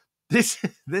obviously, this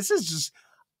is just,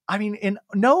 I mean, in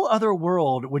no other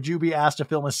world would you be asked to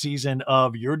film a season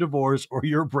of your divorce or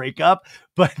your breakup,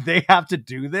 but they have to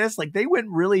do this. Like, they went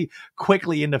really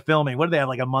quickly into filming. What did they have,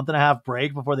 like a month and a half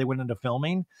break before they went into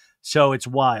filming? So it's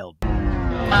wild.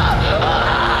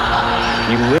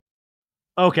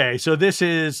 Okay, so this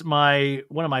is one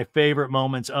of my favorite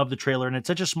moments of the trailer, and it's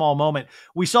such a small moment.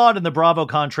 We saw it in the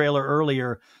BravoCon trailer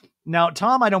earlier. Now,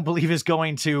 Tom, I don't believe is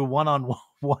going to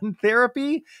one-on-one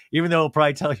therapy, even though he'll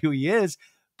probably tell you he is.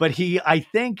 But he, I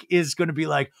think, is going to be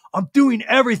like, I'm doing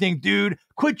everything, dude.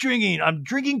 Quit drinking. I'm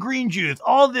drinking green juice,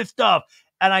 all this stuff.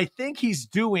 And I think he's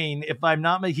doing, if I'm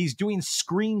not mistaken, he's doing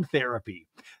scream therapy.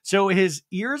 So his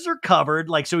ears are covered,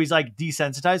 like, so he's like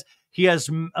desensitized. He has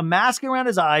a mask around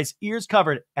his eyes, ears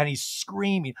covered, and he's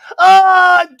screaming,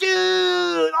 "Ah,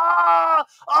 dude! Ah,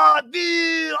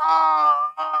 dude! Ah,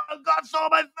 I've got so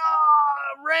much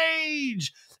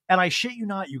rage!" And I shit you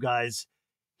not, you guys,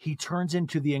 he turns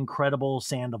into the incredible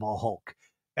Sandoval Hulk.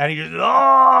 And he just,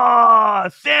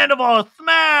 Sandoval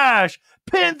smash!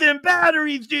 Pins and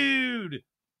batteries, dude!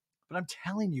 But I'm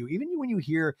telling you, even when you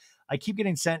hear, I keep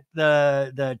getting sent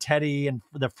the Teddy and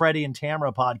the Freddie and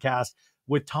Tamara podcast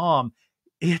with Tom,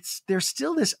 there's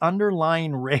still this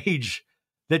underlying rage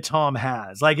that Tom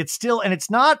has. Like, it's still, and it's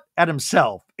not at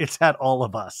himself, it's at all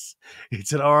of us.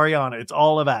 It's at Ariana, it's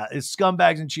all of us. It's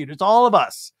scumbags and cheaters, it's all of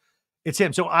us. It's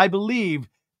him. So I believe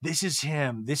this is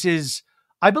him.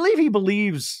 I believe he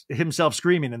believes himself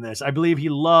screaming in this. I believe he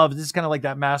loves, this is kind of like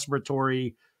that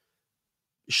masturbatory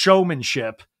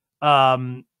showmanship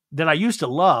that I used to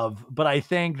love, but I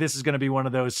think this is going to be one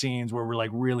of those scenes where we're like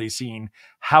really seeing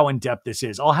how in depth this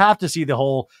is. I'll have to see the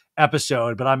whole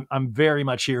episode, but I'm very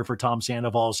much here for Tom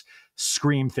Sandoval's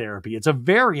scream therapy. It's a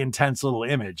very intense little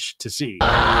image to see. You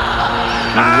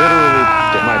literally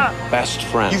did my best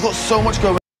friend. You've got so much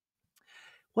going.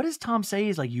 What does Tom say?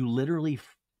 He's like, you literally,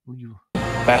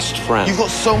 best friend. You've got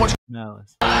so much. No,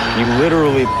 You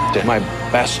literally did my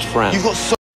best friend. You've got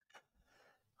so.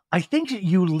 I think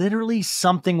you literally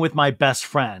something with my best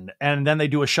friend. And then they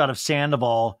do a shot of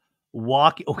Sandoval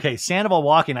walking. Okay, Sandoval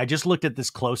walking. I just looked at this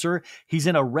closer. He's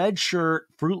in a red shirt,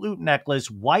 Fruit Loop necklace,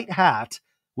 white hat,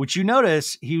 which you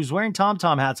notice he was wearing Tom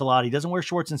hats a lot. He doesn't wear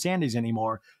shorts and sandies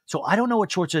anymore. So I don't know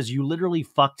what short says. You literally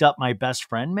fucked up my best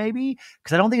friend, maybe?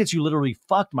 Because I don't think it's you literally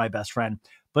fucked my best friend.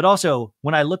 But also,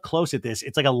 when I look close at this,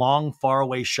 it's like a long, far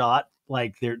away shot.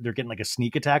 Like they're getting like a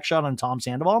sneak attack shot on Tom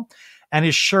Sandoval. And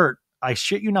his shirt, I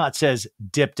shit you not, says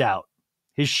dipped out.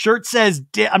 His shirt says,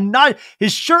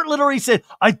 his shirt literally said,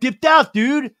 I dipped out,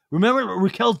 dude. Remember,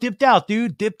 Raquel dipped out,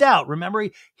 dude, dipped out. Remember,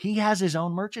 he has his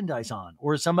own merchandise on,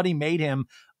 or somebody made him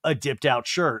a dipped out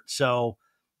shirt. So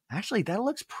Actually, that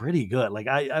looks pretty good. Like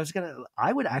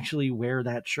I would actually wear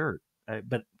that shirt.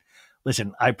 But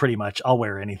listen, I'll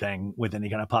wear anything with any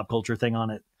kind of pop culture thing on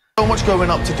it. So much growing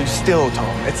up to do still,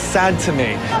 Tom. It's sad to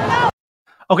me.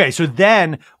 Okay, so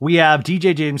then we have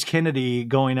DJ James Kennedy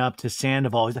going up to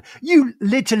Sandoval. He's like, you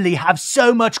literally have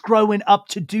so much growing up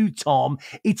to do, Tom.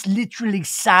 It's literally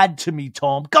sad to me,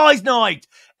 Tom. Guys' night!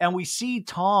 And we see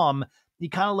Tom, he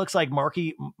kind of looks like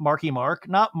Marky Mark.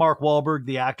 Not Mark Wahlberg,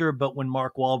 the actor, but when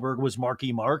Mark Wahlberg was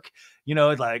Marky Mark. You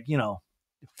know, like, you know,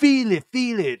 feel it,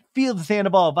 feel the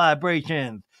Sandoval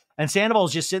vibrations. And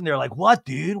Sandoval's just sitting there like, what,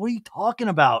 dude? What are you talking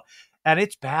about? And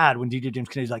it's bad when DJ James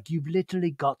Kennedy's like, you've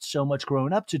literally got so much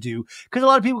growing up to do. Because a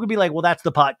lot of people could be like, well, that's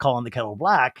the pot calling the kettle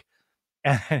black.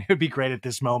 And it would be great at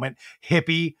this moment.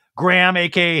 Hippie, Graham,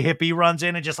 a.k.a. Hippie, runs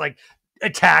in and just like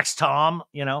attacks Tom,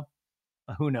 you know.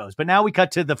 Who knows? But now we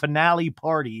cut to the finale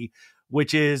party,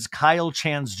 which is Kyle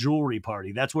Chan's jewelry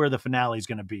party. That's where the finale is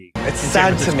going to be. It's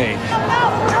sad to me.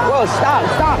 Whoa,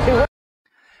 stop, dude.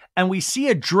 And we see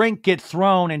a drink get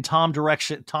thrown in Tom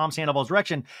Sandoval's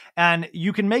direction. And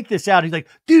you can make this out. He's like,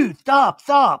 dude,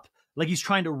 stop. Like he's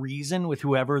trying to reason with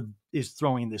whoever is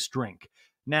throwing this drink.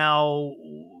 Now,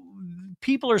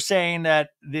 people are saying that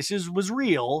this was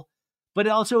real, but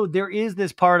also there is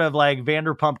this part of like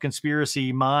Vanderpump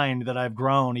conspiracy mind that I've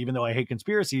grown, even though I hate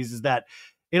conspiracies, is that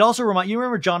it also you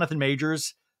remember Jonathan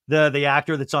Majors, the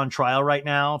actor that's on trial right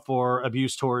now for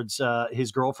abuse towards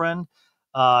his girlfriend.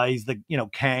 He's the, you know,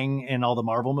 Kang in all the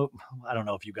Marvel movies. I don't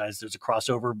know if you guys, there's a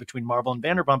crossover between Marvel and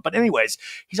Vanderpump, but anyways,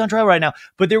 he's on trial right now.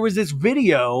 But there was this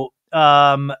video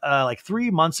like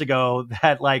 3 months ago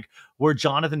that like where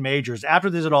Jonathan Majors, after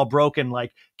this had all broken,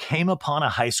 like came upon a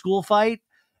high school fight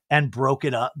and broke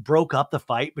up the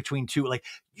fight between two. Like,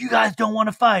 you guys don't want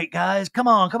to fight, guys. Come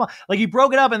on. Like he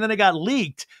broke it up and then it got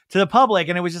leaked to the public.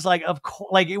 And it was just like, of course,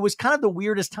 like it was kind of the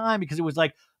weirdest time because it was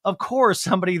like, of course,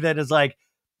 somebody that is like,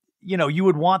 you know, you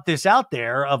would want this out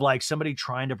there of like somebody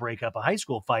trying to break up a high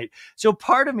school fight. So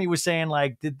part of me was saying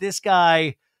like,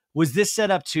 was this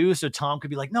set up too? So Tom could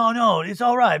be like, no, it's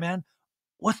all right, man.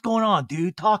 What's going on,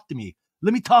 dude? Talk to me.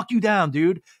 Let me talk you down,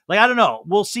 dude. Like, I don't know.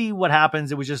 We'll see what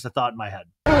happens. It was just a thought in my head.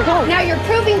 Now you're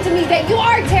proving to me that you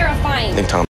are terrifying. Think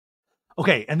Tom.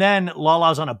 Okay. And then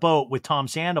Lala's on a boat with Tom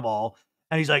Sandoval.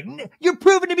 And he's like, you're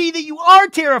proving to me that you are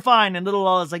terrifying. And little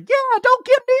Lala's like, yeah, don't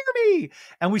get near me.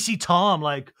 And we see Tom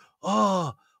like,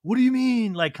 oh, what do you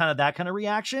mean? Like kind of that kind of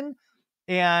reaction.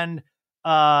 And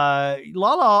Lala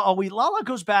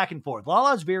goes back and forth.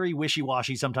 Lala's very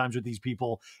wishy-washy sometimes with these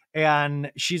people.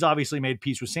 And she's obviously made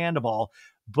peace with Sandoval.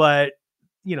 But,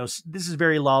 you know, this is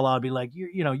very Lala to be like,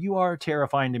 you are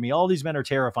terrifying to me. All these men are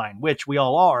terrifying, which we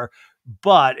all are.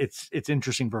 But it's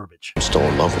interesting verbiage. I'm still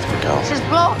in love with Raquel. Just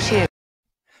blocks you.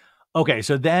 Okay,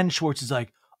 so then Schwartz is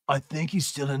like, I think he's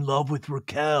still in love with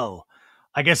Raquel.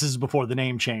 I guess this is before the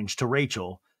name changed to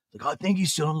Rachel. Like, I think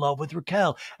he's still in love with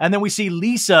Raquel. And then we see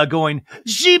Lisa going,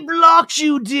 she blocked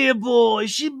you, dear boy.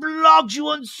 She blocked you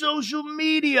on social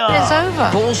media. It's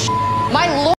over. Bullshit.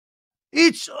 My lord.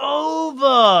 It's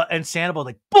over. And Sandoval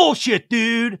like, bullshit,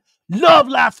 dude. Love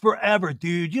lasts forever,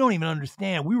 dude. You don't even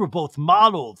understand. We were both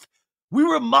models. We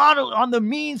were modeled on the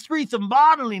mean streets of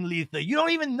modeling, Lisa. You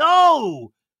don't even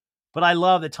know. But I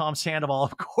love that Tom Sandoval,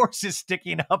 of course, is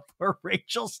sticking up for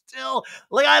Rachel still.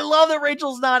 Like, I love that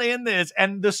Rachel's not in this.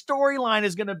 And the storyline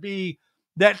is going to be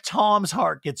that Tom's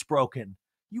heart gets broken.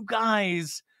 You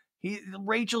guys,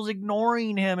 Rachel's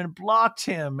ignoring him and blocked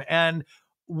him. And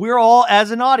we're all,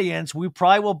 as an audience, we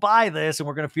probably will buy this and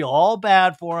we're going to feel all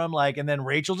bad for him. Like, and then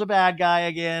Rachel's a bad guy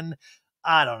again.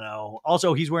 I don't know.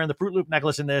 Also, he's wearing the Fruit Loop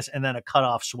necklace in this and then a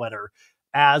cutoff sweater,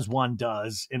 as one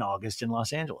does in August in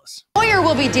Los Angeles. Lawyer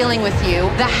will be dealing with you,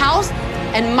 the house,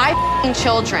 and my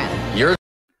children.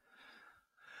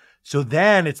 So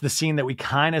then it's the scene that we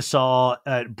kind of saw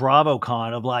at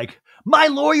BravoCon of like, my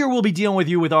lawyer will be dealing with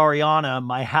you with Ariana,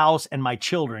 my house, and my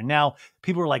children. Now,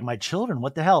 people are like, my children?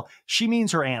 What the hell? She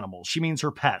means her animals. She means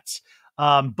her pets.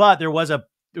 But there was a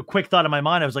quick thought in my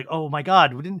mind. I was like, oh my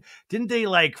God, didn't they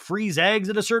like freeze eggs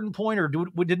at a certain point? Or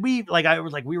did we, like, I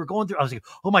was like, we were going through, I was like,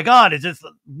 oh my God,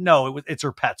 it's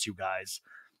her pets, you guys.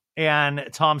 And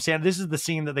Tom said, this is the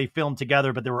scene that they filmed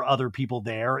together, but there were other people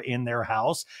there in their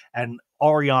house. And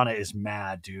Ariana is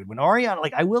mad, dude. When Ariana,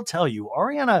 like, I will tell you,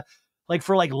 Ariana, like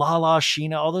for like Lala,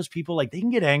 Sheena, all those people, like they can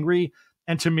get angry.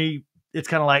 And to me, it's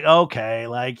kind of like, okay,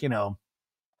 like, you know,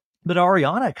 but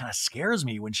Ariana kind of scares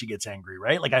me when she gets angry,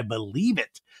 right? Like I believe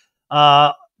it.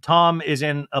 Tom is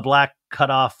in a black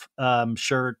cutoff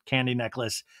shirt, candy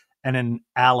necklace, and an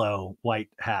aloe white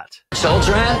hat.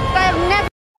 Children?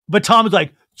 But Tom is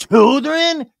like,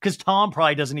 children? Because Tom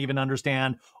probably doesn't even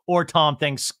understand, or Tom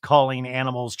thinks calling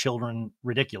animals children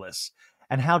ridiculous.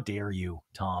 And how dare you,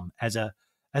 Tom, as a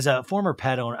former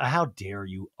pet owner, how dare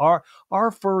you?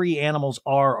 Our furry animals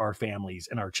are our families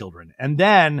and our children. And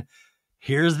then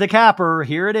here's the capper.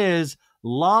 Here it is.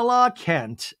 Lala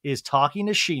Kent is talking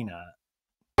to Sheena.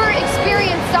 Ever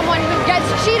experienced someone who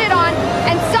gets cheated on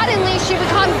and suddenly she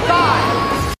becomes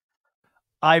God?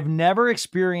 I've never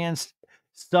experienced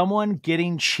someone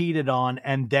getting cheated on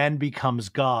and then becomes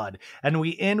God. And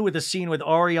we end with a scene with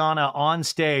Ariana on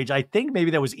stage. I think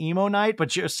maybe that was emo night,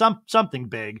 but something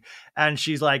big. And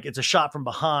she's like, it's a shot from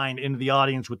behind into the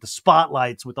audience with the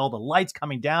spotlights, with all the lights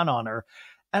coming down on her.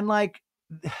 And like,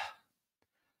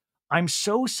 I'm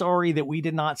so sorry that we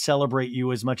did not celebrate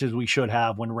you as much as we should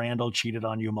have when Randall cheated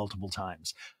on you multiple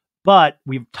times. But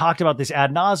we've talked about this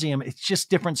ad nauseum. It's just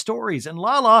different stories. And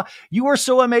Lala, you are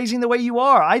so amazing the way you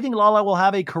are. I think Lala will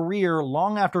have a career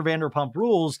long after Vanderpump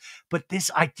Rules. But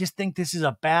I just think this is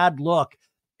a bad look.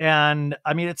 And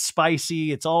I mean, it's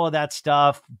spicy. It's all of that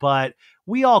stuff. But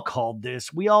we all called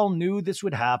this. We all knew this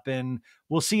would happen.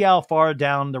 We'll see how far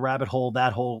down the rabbit hole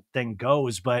that whole thing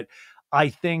goes. But I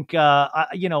think,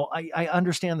 I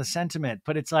understand the sentiment,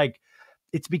 but it's like,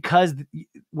 it's because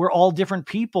we're all different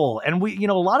people. And we,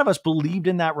 a lot of us believed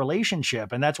in that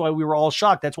relationship. And that's why we were all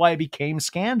shocked. That's why it became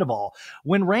Scandival.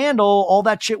 When Randall, all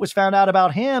that shit was found out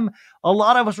about him, a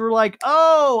lot of us were like,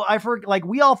 oh, like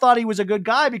we all thought he was a good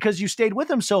guy because you stayed with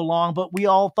him so long, but we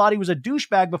all thought he was a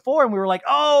douchebag before. And we were like,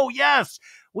 oh yes,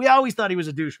 we always thought he was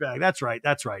a douchebag. That's right.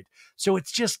 That's right. So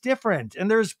it's just different. And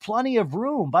there's plenty of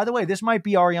room. By the way, this might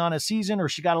be Ariana's season, or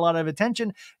she got a lot of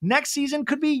attention. Next season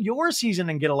could be your season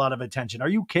and get a lot of attention. Are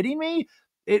you kidding me?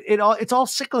 It's all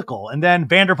cyclical. And then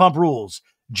Vanderpump Rules,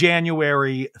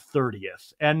 January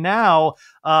 30th. And now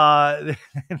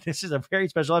this is a very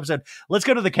special episode. Let's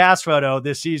go to the cast photo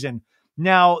this season.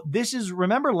 Now,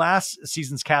 remember last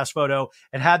season's cast photo?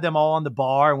 It had them all on the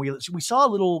bar, and we saw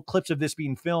little clips of this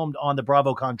being filmed on the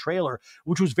BravoCon trailer,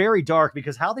 which was very dark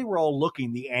because how they were all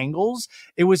looking, the angles,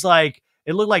 it looked like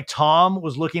Tom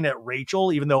was looking at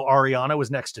Rachel, even though Ariana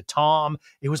was next to Tom.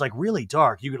 It was like really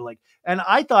dark. You could and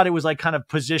I thought it was like kind of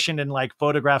positioned and like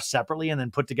photographed separately and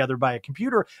then put together by a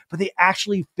computer, but they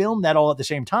actually filmed that all at the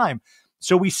same time.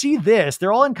 So we see this,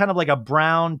 they're all in kind of like a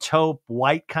brown, taupe,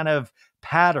 white kind of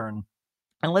pattern.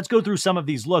 And let's go through some of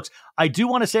these looks. I do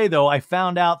want to say, though, I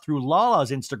found out through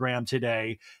Lala's Instagram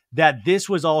today that this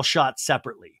was all shot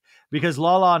separately because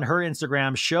Lala on her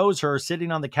Instagram shows her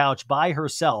sitting on the couch by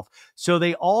herself. So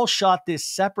they all shot this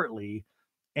separately.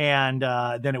 And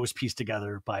then it was pieced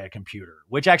together by a computer,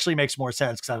 which actually makes more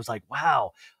sense because I was like,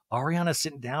 wow, Ariana's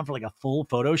sitting down for like a full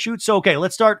photo shoot. So, okay,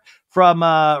 let's start from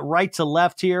right to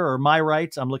left here, or my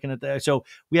right. I'm looking at so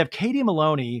we have Katie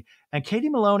Maloney. And Katie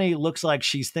Maloney looks like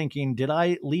she's thinking, did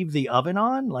I leave the oven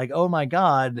on? Like, oh my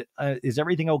God, is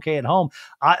everything okay at home?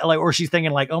 Or she's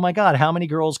thinking like, oh my God, how many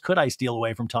girls could I steal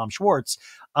away from Tom Schwartz?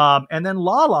 And then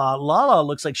Lala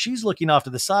looks like she's looking off to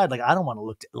the side. Like, I don't want to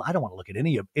look at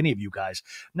any of you guys.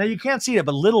 Now you can't see it,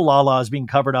 but little Lala is being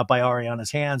covered up by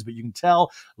Ariana's hands, but you can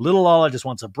tell little Lala just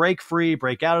wants to break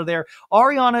out of there.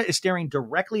 Ariana is staring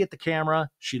directly at the camera.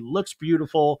 She looks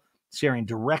beautiful, staring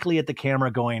directly at the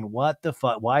camera going, what the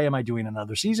fuck? Why am I doing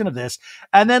another season of this?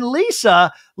 And then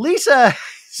Lisa is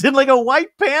in like a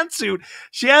white pantsuit.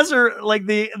 She has her like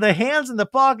the hands in the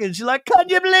pocket. She's like, can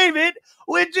you believe it?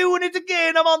 We're doing it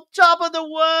again. I'm on top of the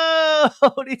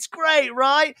world. It's great,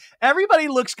 right? Everybody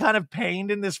looks kind of pained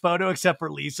in this photo except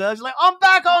for Lisa. She's like, I'm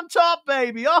back on top,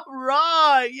 baby. All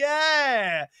right.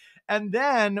 Yeah. And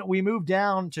then we move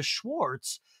down to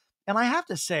Schwartz. And I have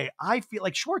to say, I feel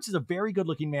like Schwartz is a very good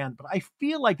looking man, but I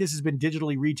feel like this has been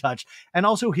digitally retouched. And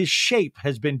also his shape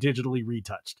has been digitally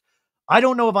retouched. I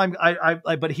don't know if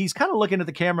but he's kind of looking at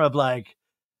the camera of like,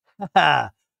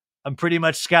 I'm pretty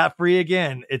much scot-free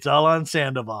again. It's all on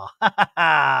Sandoval.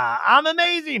 I'm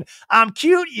amazing. I'm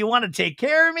cute. You want to take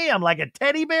care of me? I'm like a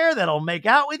teddy bear that'll make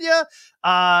out with you.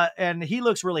 And he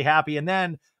looks really happy. And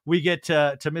then we get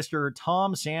to Mr.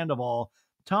 Tom Sandoval.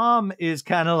 Tom is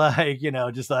kind of like,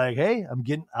 just like, hey, I'm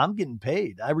getting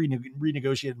paid. I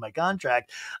renegotiated my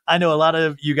contract. I know a lot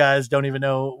of you guys don't even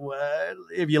know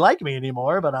if you like me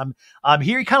anymore, but I'm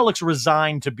here. He kind of looks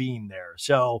resigned to being there.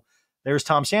 So there's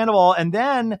Tom Sandoval. And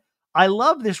then I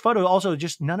love this photo. Also,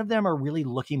 just none of them are really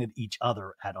looking at each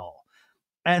other at all.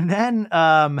 And then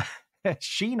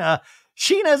Sheena's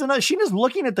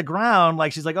looking at the ground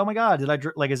like she's like, oh my God,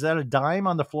 is that a dime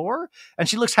on the floor? And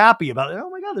she looks happy about it. Oh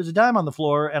my God, there's a dime on the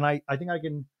floor, and I think I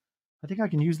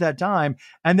can use that dime.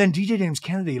 And then DJ James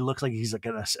Kennedy looks like he's like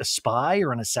a spy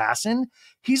or an assassin.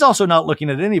 He's also not looking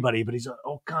at anybody, but he's like,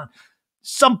 oh God,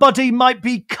 somebody might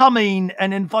be coming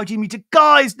and inviting me to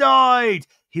guys' night.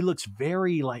 He looks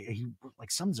very like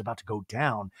something's about to go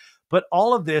down. But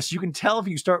all of this, you can tell if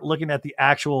you start looking at the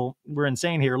actual, we're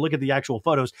insane here, look at the actual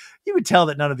photos, you can tell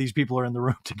that none of these people are in the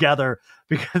room together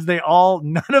because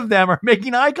none of them are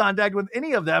making eye contact with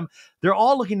any of them. They're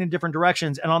all looking in different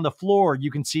directions. And on the floor,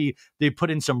 you can see they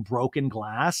put in some broken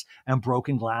glass in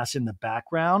the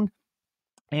background.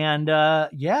 And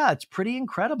yeah, it's pretty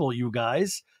incredible, you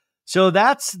guys. So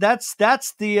that's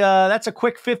a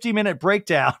quick 50-minute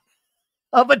breakdown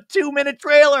of a 2-minute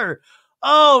trailer.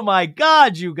 Oh my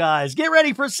God, you guys. Get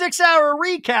ready for a 6-hour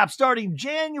recap starting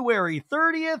January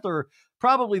 30th or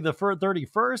probably the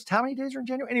 31st. How many days are in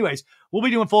January? Anyways, we'll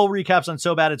be doing full recaps on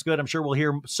So Bad It's Good. I'm sure we'll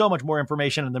hear so much more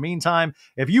information in the meantime.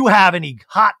 If you have any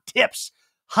hot tips,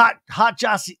 hot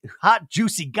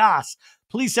juicy goss,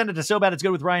 please send it to So Bad It's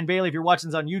Good with Ryan Bailey. If you're watching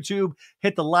this on YouTube,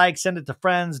 hit the like, send it to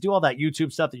friends, do all that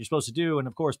YouTube stuff that you're supposed to do. And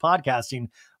of course, podcasting,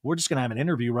 we're just going to have an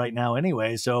interview right now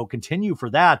anyway. So continue for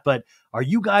that. But are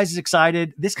you guys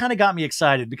excited? This kind of got me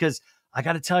excited because I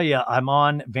got to tell you, I'm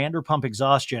on Vanderpump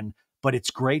exhaustion, but it's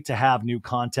great to have new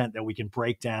content that we can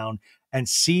break down and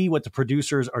see what the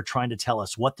producers are trying to tell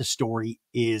us, what the story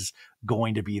is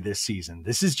going to be this season.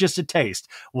 This is just a taste.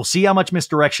 We'll see how much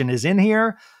misdirection is in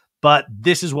here, but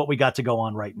this is what we got to go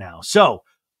on right now. So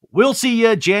we'll see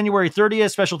you January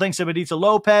 30th. Special thanks to Melissa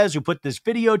Lopez, who put this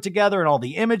video together and all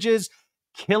the images.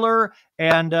 Killer.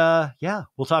 And yeah,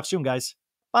 we'll talk soon, guys.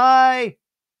 Bye.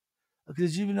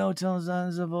 Because you know, tell us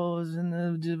in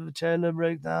the trailer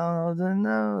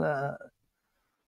breakdown.